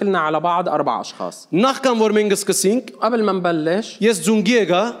كلنا على بعض 4 أشخاص. Նախքան որ մենք սկսենք, قبل ما نبلش ես ձունգի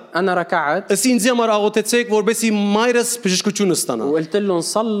եկա, أنا ركعت ասի ինձ համար աղոթեցեք, որովհետեւ մայրս բժշկություն ստանա։ وقلت لهم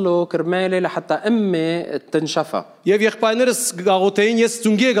صلوا كرمالي لحتى أمي تنشفى. Եվ եղբայրներս աղոթեին, ես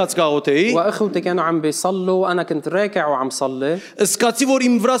ձունգի եկած աղոթեի։ وأخوتي كانوا عم بيصلوا وأنا كنت راكع وعم صلي. Սկացի որ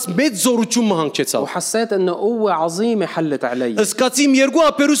իմ վրաս մեծ զորություն մահանջեցավ։ وحسيت إنه قوة عظيمة حلت علي. Սկացի իմ երկու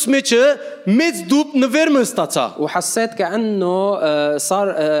ապերուս մեջը մեծ դուփ նվերմը ստացա։ وحسيت كأنه صار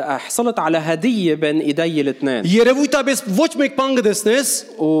حصلت على هدية بين إيدي الاثنين. Երևույթաբես ոչ մեկ բան կդեսնես,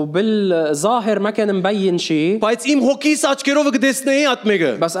 وبالظاهر ما كان مبين شيء. բայց իմ հոգիս աչքերով կդեսնեի այդ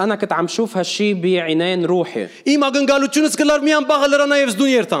մեկը։ بس أنا كنت عم شوف هالشي بعينين روحي. Իմ ակնկալությունս կլար մի ամբողջ լրանա եւ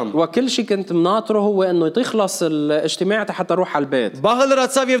զդուն երթամ։ وكل شيء كنت مناطره هو إنه تخلص الاجتماع حتى أروح على البيت. Բաղը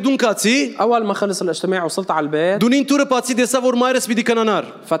լրացավ եւ դուն կացի, أول ما خلص الاجتماع وصلت على البيت դունին տուրը բացի դեսա որ մայրս պիտի կանանար։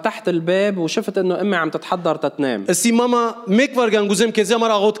 فتحت الباب وشفت إنه أمي عم تتحضر تتنام. Ասի մամա մեկ վարգան գուզեմ քեզ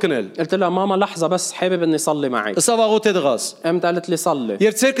համար աղոթ կնել։ قلت لها ماما لحظة بس حابب إني صلي معك. Ասավ աղոթ է դղաս։ قامت قالت لي صلي.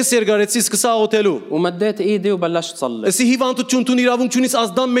 Եվ ցերկս երգարեցի սկսա աղոթելու։ ومديت إيدي وبلشت صلي. Ասի հիվանդություն տուն իրավունք չունիս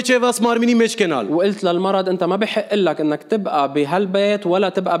ազդամ մեջ եւս մարմինի մեջ կենալ։ وقلت للمرض أنت ما بحق لك إنك تبقى بهالبيت ولا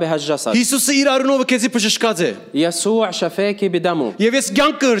تبقى بهالجسد. Հիսուսը իր արունով քեզի բժշկած է։ يسوع شفاكي بدمه Եվ ես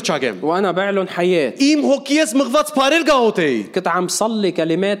կյանք կհրճագեմ։ وأنا بعلن حياة. Իմ հոգիես մղված բարել գաղոթեի։ كنت عم صلي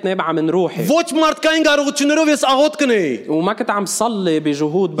كلمات نابعة من روحي Ոչ մարդկային կարողություններով ես աղոթ կնեի։ وما كنت عم صلي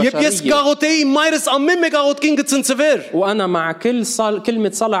بجهود Եվ ես بشرية. գաղոթեի մայրս ամեն մեկ աղոթքին կցնցվեր։ وأنا مع كل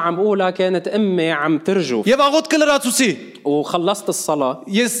كلمة صلاة عم بقولها كانت أمي عم ترجف. Եվ աղոթքը լրացուցի։ وخلصت الصلاة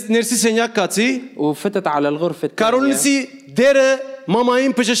Ես ներսի սենյակ կացի, وفتت على الغرفة الثانية. Կարոլինսի դերը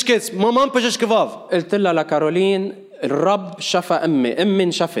մամային բժշկեց, մաման բժշկվավ։ قلت لها لكارولين الرب شفى أمي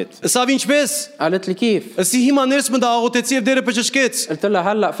انشفت. Ասավ ինչպես։ قالت لي كيف؟ Ասի հիմա ներս մտա աղոթեցի եւ դերը բժշկեց։ قلت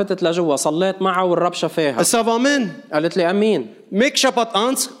لها هلأ فتت لجوا صليت معها والرب شفاها. Ասավ ամեն։ قالت لي أمين. Մեկ շաբաթ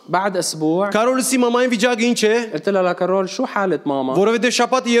անց بعد أسبوع Կարոլինսի մամային վիճակը ինչ է։ قلت لها لكارول شو حالة ماما؟ Որովհետեւ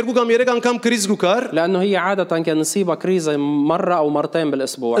շաբաթը 2 կամ 3 անգամ կրիզ գուկար։ لأنه هي عادة كان نصيبها كريزة مرة أو مرتين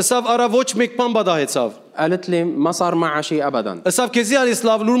بالأسبوع. Ասավ արա ոչ մեկ բան բադահեցավ։ قالت لي ما صار معها شيء أبدا. Ասավ քեզի արիս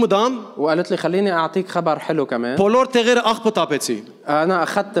լավ լուր մդամ, وقالت لي خليني أعطيك خبر حلو كمان. բոլոր տեղերը աղբը տապեցի։ أنا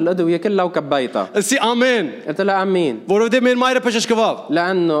أخذت الأدوية كلها وكبيتها. Ասի ամեն։ قلت لها أمين. Որովհետեւ մեր մայրը բժշկվավ։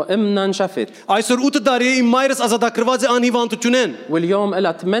 لأنه أمنا انشفت. Այսօր 8 տարի է իմ մայրս ազատագրված է անհիվանդությունեն։ واليوم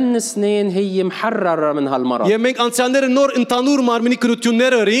لها 8 سنين هي محررة من هالمرض. Եվ մենք անցյալները նոր ընդանուր մարմինի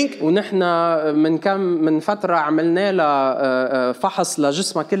կրությունները ըրինք։ ونحن من فترة عملنا لها فحص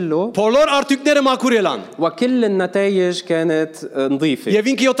لجسمها كله Բոլոր արդյունքները մաքուր ելան։ وكل النتائج كانت نظيفة. Եվ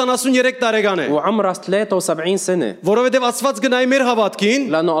ինքը 73 տարեկան է։ وعمرها 73 سنة. Որովհետեւ Աստված գնայի մեր հավատքին,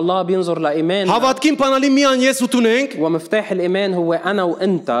 لأنه الله بينظر لإيماننا. հավատքին բանալի միան ես ուտունենք, ومفتاح الإيمان هو أنا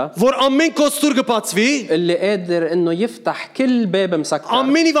وأنت որ ամեն կոստուր կբացվի, اللي قادر إنه يفتح كل باب مسكر.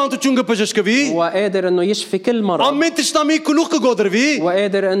 ամեն հիվանդություն կբժշկվի, وقادر إنه يشفي كل مرض. ամեն տշտամի գլուխ կգոդրվի,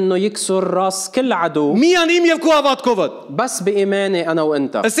 وقادر إنه يكسر راس كل عدو. միան իմ եւ քո հավատքովդ։ بس بإيماني أنا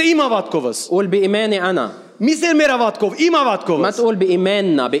وأنت. Ասե իմ հավատքովս։ قول بإيماني أنا. Միսեր մեր հավատքով, իմ ما հավատքովս։ تقول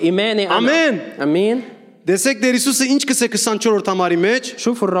بإيماننا بإيماني أنا. Ամեն։ أمين. Դեսեք Տեր Հիսուսը ինչ կսե 24-րդ համարի մեջ։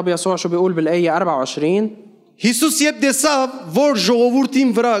 شوفوا الرب يسوع شو بيقول بالآية 24. Հիսուս երբ դեսավ, որ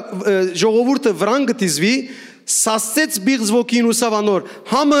ժողովուրդը վրան գտիզվի, սասեց բիղզ ոգին ուսավ անոր,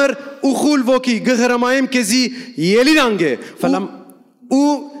 համր ու խուլ ոգի գհրամայեմ քեզի ելիրանգե։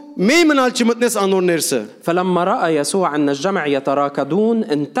 ու ميمنال چمتنس انور نرسه. فلما رأى يسوع أن الجمع يتراكضون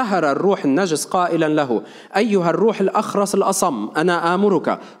انتهر الروح النجس قائلا له أيها الروح الأخرس الأصم أنا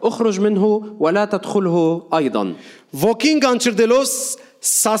آمرك أخرج منه ولا تدخله أيضا. Ոգին կանչրդելոս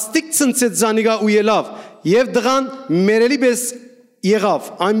սաստիկ ցնցեց զանիգա ու ելավ եւ դղան մերելի պես եղավ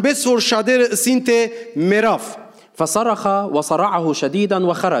այնպես որ շատերը ըսին թե մերավ. فصرخ وصرعه شديدا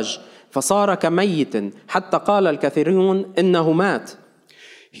وخرج فصار كميت حتى قال الكثيرون إنه مات.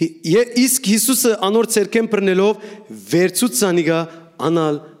 Իսկ Հիսուսը անոր ցերկեն բռնելով վերցուց զանիգա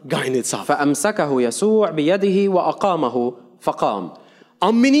անալ գայնեցավ։ فأمسكه يسوع بيده وأقامه فقام.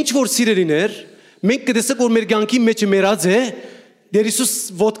 Ամեն ինչ որ սիրելիներ, մենք կտեսենք որ մեր կյանքի մեջ մեռած է, դեր Հիսուս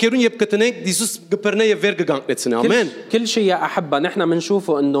ոտքերուն եւ կտնենք Հիսուս կբռնե եւ վեր կգանքնեցնի։ Ամեն։ كل شيء يا أحبة نحن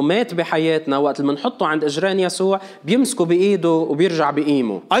بنشوفه إنه مات بحياتنا وقت اللي بنحطه عند إجران يسوع بيمسكه بإيده وبيرجع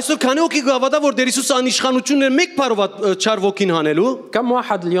بقيمه. Այսօր քանի օքի գավադա որ դեր Հիսուսը անիշխանություններ մեկ բարով չար ոգին հանելու։ كم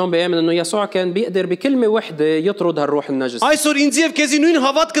واحد اليوم بيؤمن إنه يسوع كان بيقدر بكلمة واحدة يطرد هالروح النجس. Այսօր ինձ եւ քեզի նույն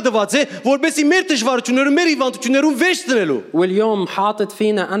հավատքը դված է, որբեսի մեր դժվարությունները, մեր հիվանդություններուն վերջ տնելու։ واليوم حاطط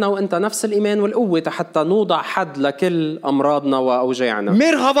فينا أنا وأنت نفس الإيمان والقوة حتى نوضع حد لكل أمراضنا وأوجاعنا.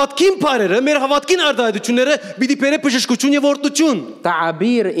 Մեր հավատքին բարերը, մեր հավատքին արտահայտությունները պիտի բերե բժշկություն եւ օրդություն։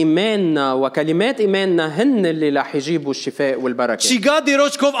 تعابير إيماننا وكلمات إيماننا هن اللي رح يجيبوا الشفاء والبركة. Չգա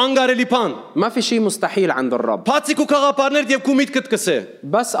դերոջքով անգարելի բան։ ما في شيء مستحيل عند الرب. Բացի քո խաղապարներ եւ քո միտքդ կսե։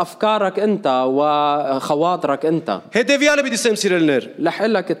 بس أفكارك أنت وخواطرك أنت. Հետևյալը պիտի սեմ սիրելներ։ رح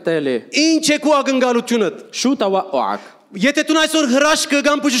أقول لك التالي. Ինչ է քո ակնկալությունդ։ شو توقعك؟ Եթե դու այսօր հրաշքը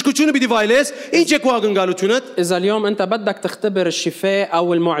կամ բժշկությունը պիտի վայելես, ինչ է քո ակնկալությունդ։ إذا اليوم أنت بدك تختبر الشفاء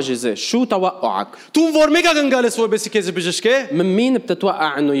أو المعجزة، شو توقعك؟ Դու որ մեկ ակնկալես որբեսի քեզ բժշկե։ من مين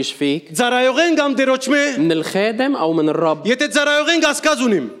بتتوقع إنه يشفيك؟ Ձարայողեն կամ դերոջմե։ من الخادم أو من الرب؟ Եթե ձարայողեն գասկած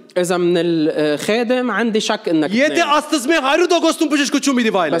ունիմ։ إذا من الخادم عندي شك إنك Եթե تنام. աստծմե 100% բժշկություն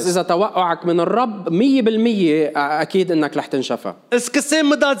պիտի بس վայելես։ إذا توقعك من الرب 100% أكيد إنك رح تنشفى.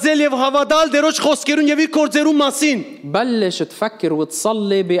 Սկսեմ մտածել եւ հավատալ դերոջ խոսքերուն եւ իր կորձերուն մասին։ بلش تفكر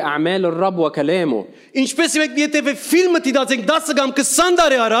وتصلي بأعمال الرب وكلامه. Ինչպես եթե ֆիլմը դիտացենք 10 կամ 20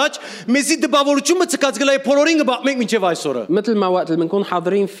 տարի առաջ, մեզի դպավորությունը ցկած գլայ փորորին կբաղմենք մինչեւ այսօրը։ مثل ما وقت اللي بنكون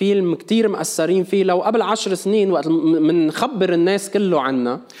حاضرين فيلم كتير مأثرين فيه لو قبل 10 سنين وقت منخبر الناس كله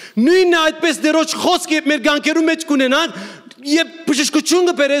عنا. Նույնն այդպես դերոջ խոսք եւ մեր գանքերու մեջ կունենանք եւ բժշկություն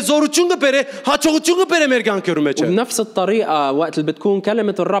կբերե, զորություն կբերե, հաջողություն կբերե մեր գանքերու մեջ։ وبنفس الطريقة وقت اللي بتكون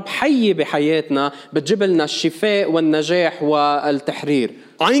كلمة الرب حية بحياتنا بتجيب لنا الشفاء والنجاح والتحرير.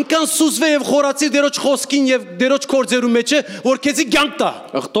 Այնքան սուզվե եւ խորացիր դերոջ խոսքին եւ դերոջ կորձերու մեջ, որ քեզի կյանք տա։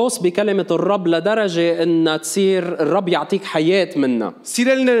 اغطاس بكلمة الرب لدرجة إن تصير الرب يعطيك حياة منا.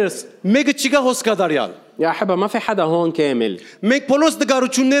 Սիրելիներս, մեկը չկա հոսքադարյալ։ يا أحبة ما في حدا هون كامل. Մենք բոլորս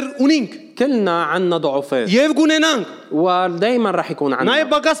դգարություններ ունենք كلنا عنا ضعفات եւ գունենանք։ ودايما رح يكون عنا Նաեւ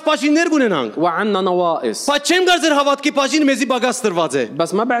բագաս բաժիններ գունենանք։ وعنا نواقص. Բայց չեմ գարձեր հավատքի բաժինը մեզի բագաս տրված է։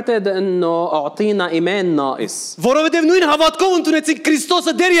 بس ما بعتقد انه اعطينا ايمان ناقص Որովհետեւ նույն հավատքով ընդունեցինք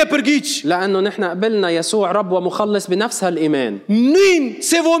Քրիստոսը դեր եւ բրգիչ։ لانه نحن قبلنا يسوع رب ومخلص بنفس هالايمان Նույն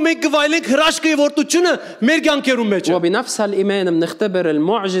սեվո մենք գվայելենք հրաշքը եւ օրտությունը մեր կյանքերում մեջ։ وبنفس هالايمان بنختبر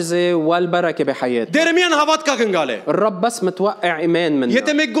المعجزه والبركه بحياتنا. Դերը միան հավատքա կնգալ է։ الرب بس متوقع ايمان منا.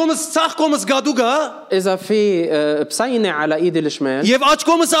 Եթե մեկ գոմս ցախ կոմս գադու գա اذا في بسينه على ايدي الشمال եւ աջ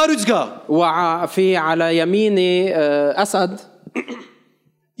կոմս արուց գա։ وفي على يميني اسد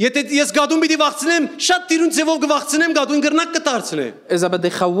Եթե ես գադուն պիտի վախցնեմ, շատ տիրուն ծևով կվախցնեմ, գադուն գրնակ կդարձնե։ اذا بدي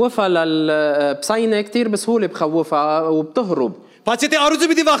خوفها للبسينه كثير بسهوله بخوفها وبتهرب. Բայց եթե արուծը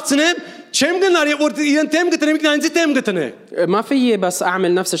պիտի վախցնեմ, չեմ գնար եւ որ իրեն թեմ գտնեմ, ինձ թեմ գտնե։ ما في بس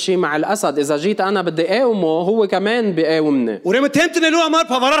اعمل نفس الشيء مع الاسد. اذا جيت انا بدي اقاومه هو كمان بيقاومني. Ուրեմն թեմ տնելու համար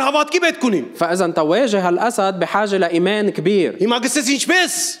բավարար հավատքի պետք ունիմ։ فاذا انت واجه الاسد بحاجه لايمان كبير. Հիմա գսես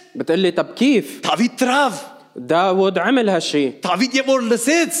ինչպես։ بتقلي طب كيف؟ Դավիթ տրավ։ داود عمل هالشيء. Դավիթ եւ որ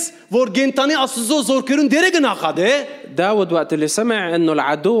լսեց, որ գենտանի Աստծո զորքերուն դերը գնախադե, داود وقت اللي سمع انه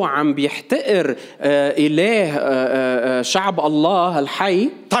العدو عم بيحتقر اله شعب الله الحي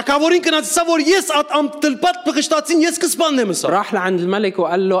թակավորին կնացա որ ես ամտլպատ բղշտացին ես կսպանեմ սա։ راح لعند الملك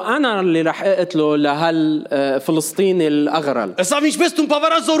وقال له انا اللي رح اقتله لهالفلسطيني الاغرل. Ասավ ինչպես դու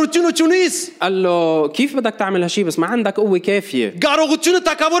բավարար զորությունը ճունիս։ قال له كيف بدك تعمل هالشيء بس ما عندك قوه كافيه. Կարողությունը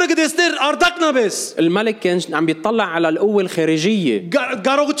թակավորը կդեսներ արդակնաբես։ الملك كان عم بيطلع على القوه الخارجيه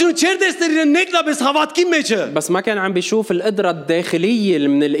Կարողությունը չեր դեսներ իրեն նեկնաբես հավատքի մեջը։ بس ما كان عم بيشوف القدره الداخليه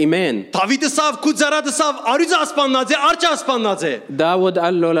من الايمان. Դավիթը սավ քուզարադը սավ արյուծը ասպաննած է, արջը ասպաննած է։ داود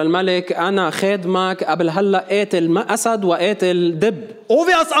قال له للملك انا خادمك قبل هلا قاتل اسد وقاتل دب. Ով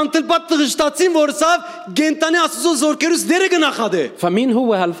է աս ամտլպատ բղշտացին որ սավ գենտանի Աստծո զորքերուց դերը գնախադե։ فمين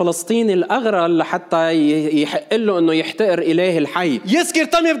هو هالفلسطيني الاغرل لحتى يحق له انه يحتقر اله الحي؟ Ես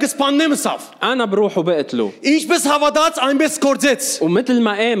կերտամ եւ կսպաննեմ սավ։ انا بروح وبقتله. Ինչպես հավատաց, այնպես կործեց։ ومثل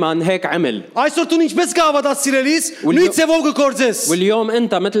ما امن هيك عمل. Այսօր դու ինչպես կհավատաս սիրելիս, նույն ծևով կկործես։ واليوم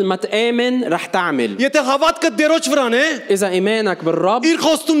انت مثل ما تآمن رح تعمل. Եթե հավատքը դերոջ վրան է, اذا ايمانك بالرب իր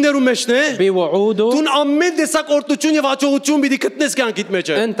խոստումներու մեջն է, بوعوده դու ամեն տեսակ օրտություն եւ հաջողություն պիտի գտնես կյանքի կյանքիդ մեջ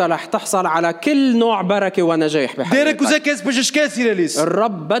է։ أنت رح تحصل على كل نوع بركة ونجاح Դերը بحياتك. գուզե քեզ բժշկե սիրելիս։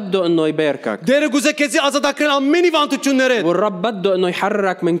 الرب بده إنه يباركك، Դերը գուզե քեզի ազատագրել ամեն իվանդություններդ, والرب بده إنه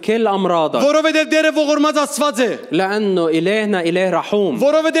يحررك من كل أمراضك، որովհետև Դերը ողորմած Աստված է, لأنه إلهنا إله رحوم،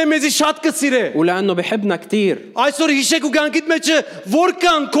 որովհետև մեզի շատ կսիրե։ ولأنه بحبنا كتير. Այսօր հիշեք ու կյանքիդ մեջ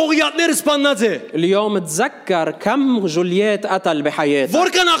որքան քողիատներ սպանած է, اليوم تذكر كم جولييت قتل بحياتك،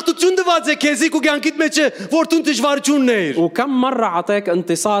 որքան ախտություն տված է քեզի ու կյանքիդ մեջ որտուն դժվարությունն էր։ وكم مرة عطاك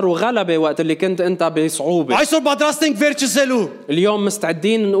انتصار وغلبة وقت اللي كنت أنت بصعوبة. Այսօր պատրաստ ենք վերջսելու։ اليوم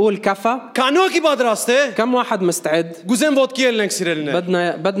مستعدين نقول كفى؟ Կանոքի պատրաստ է։ كم واحد مستعد؟ Գուզեմ ոտքի ելնենք սիրելիներ։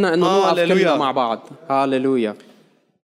 بدنا إنه نوقف هاليلويا. كلنا مع بعض. هاليلويا.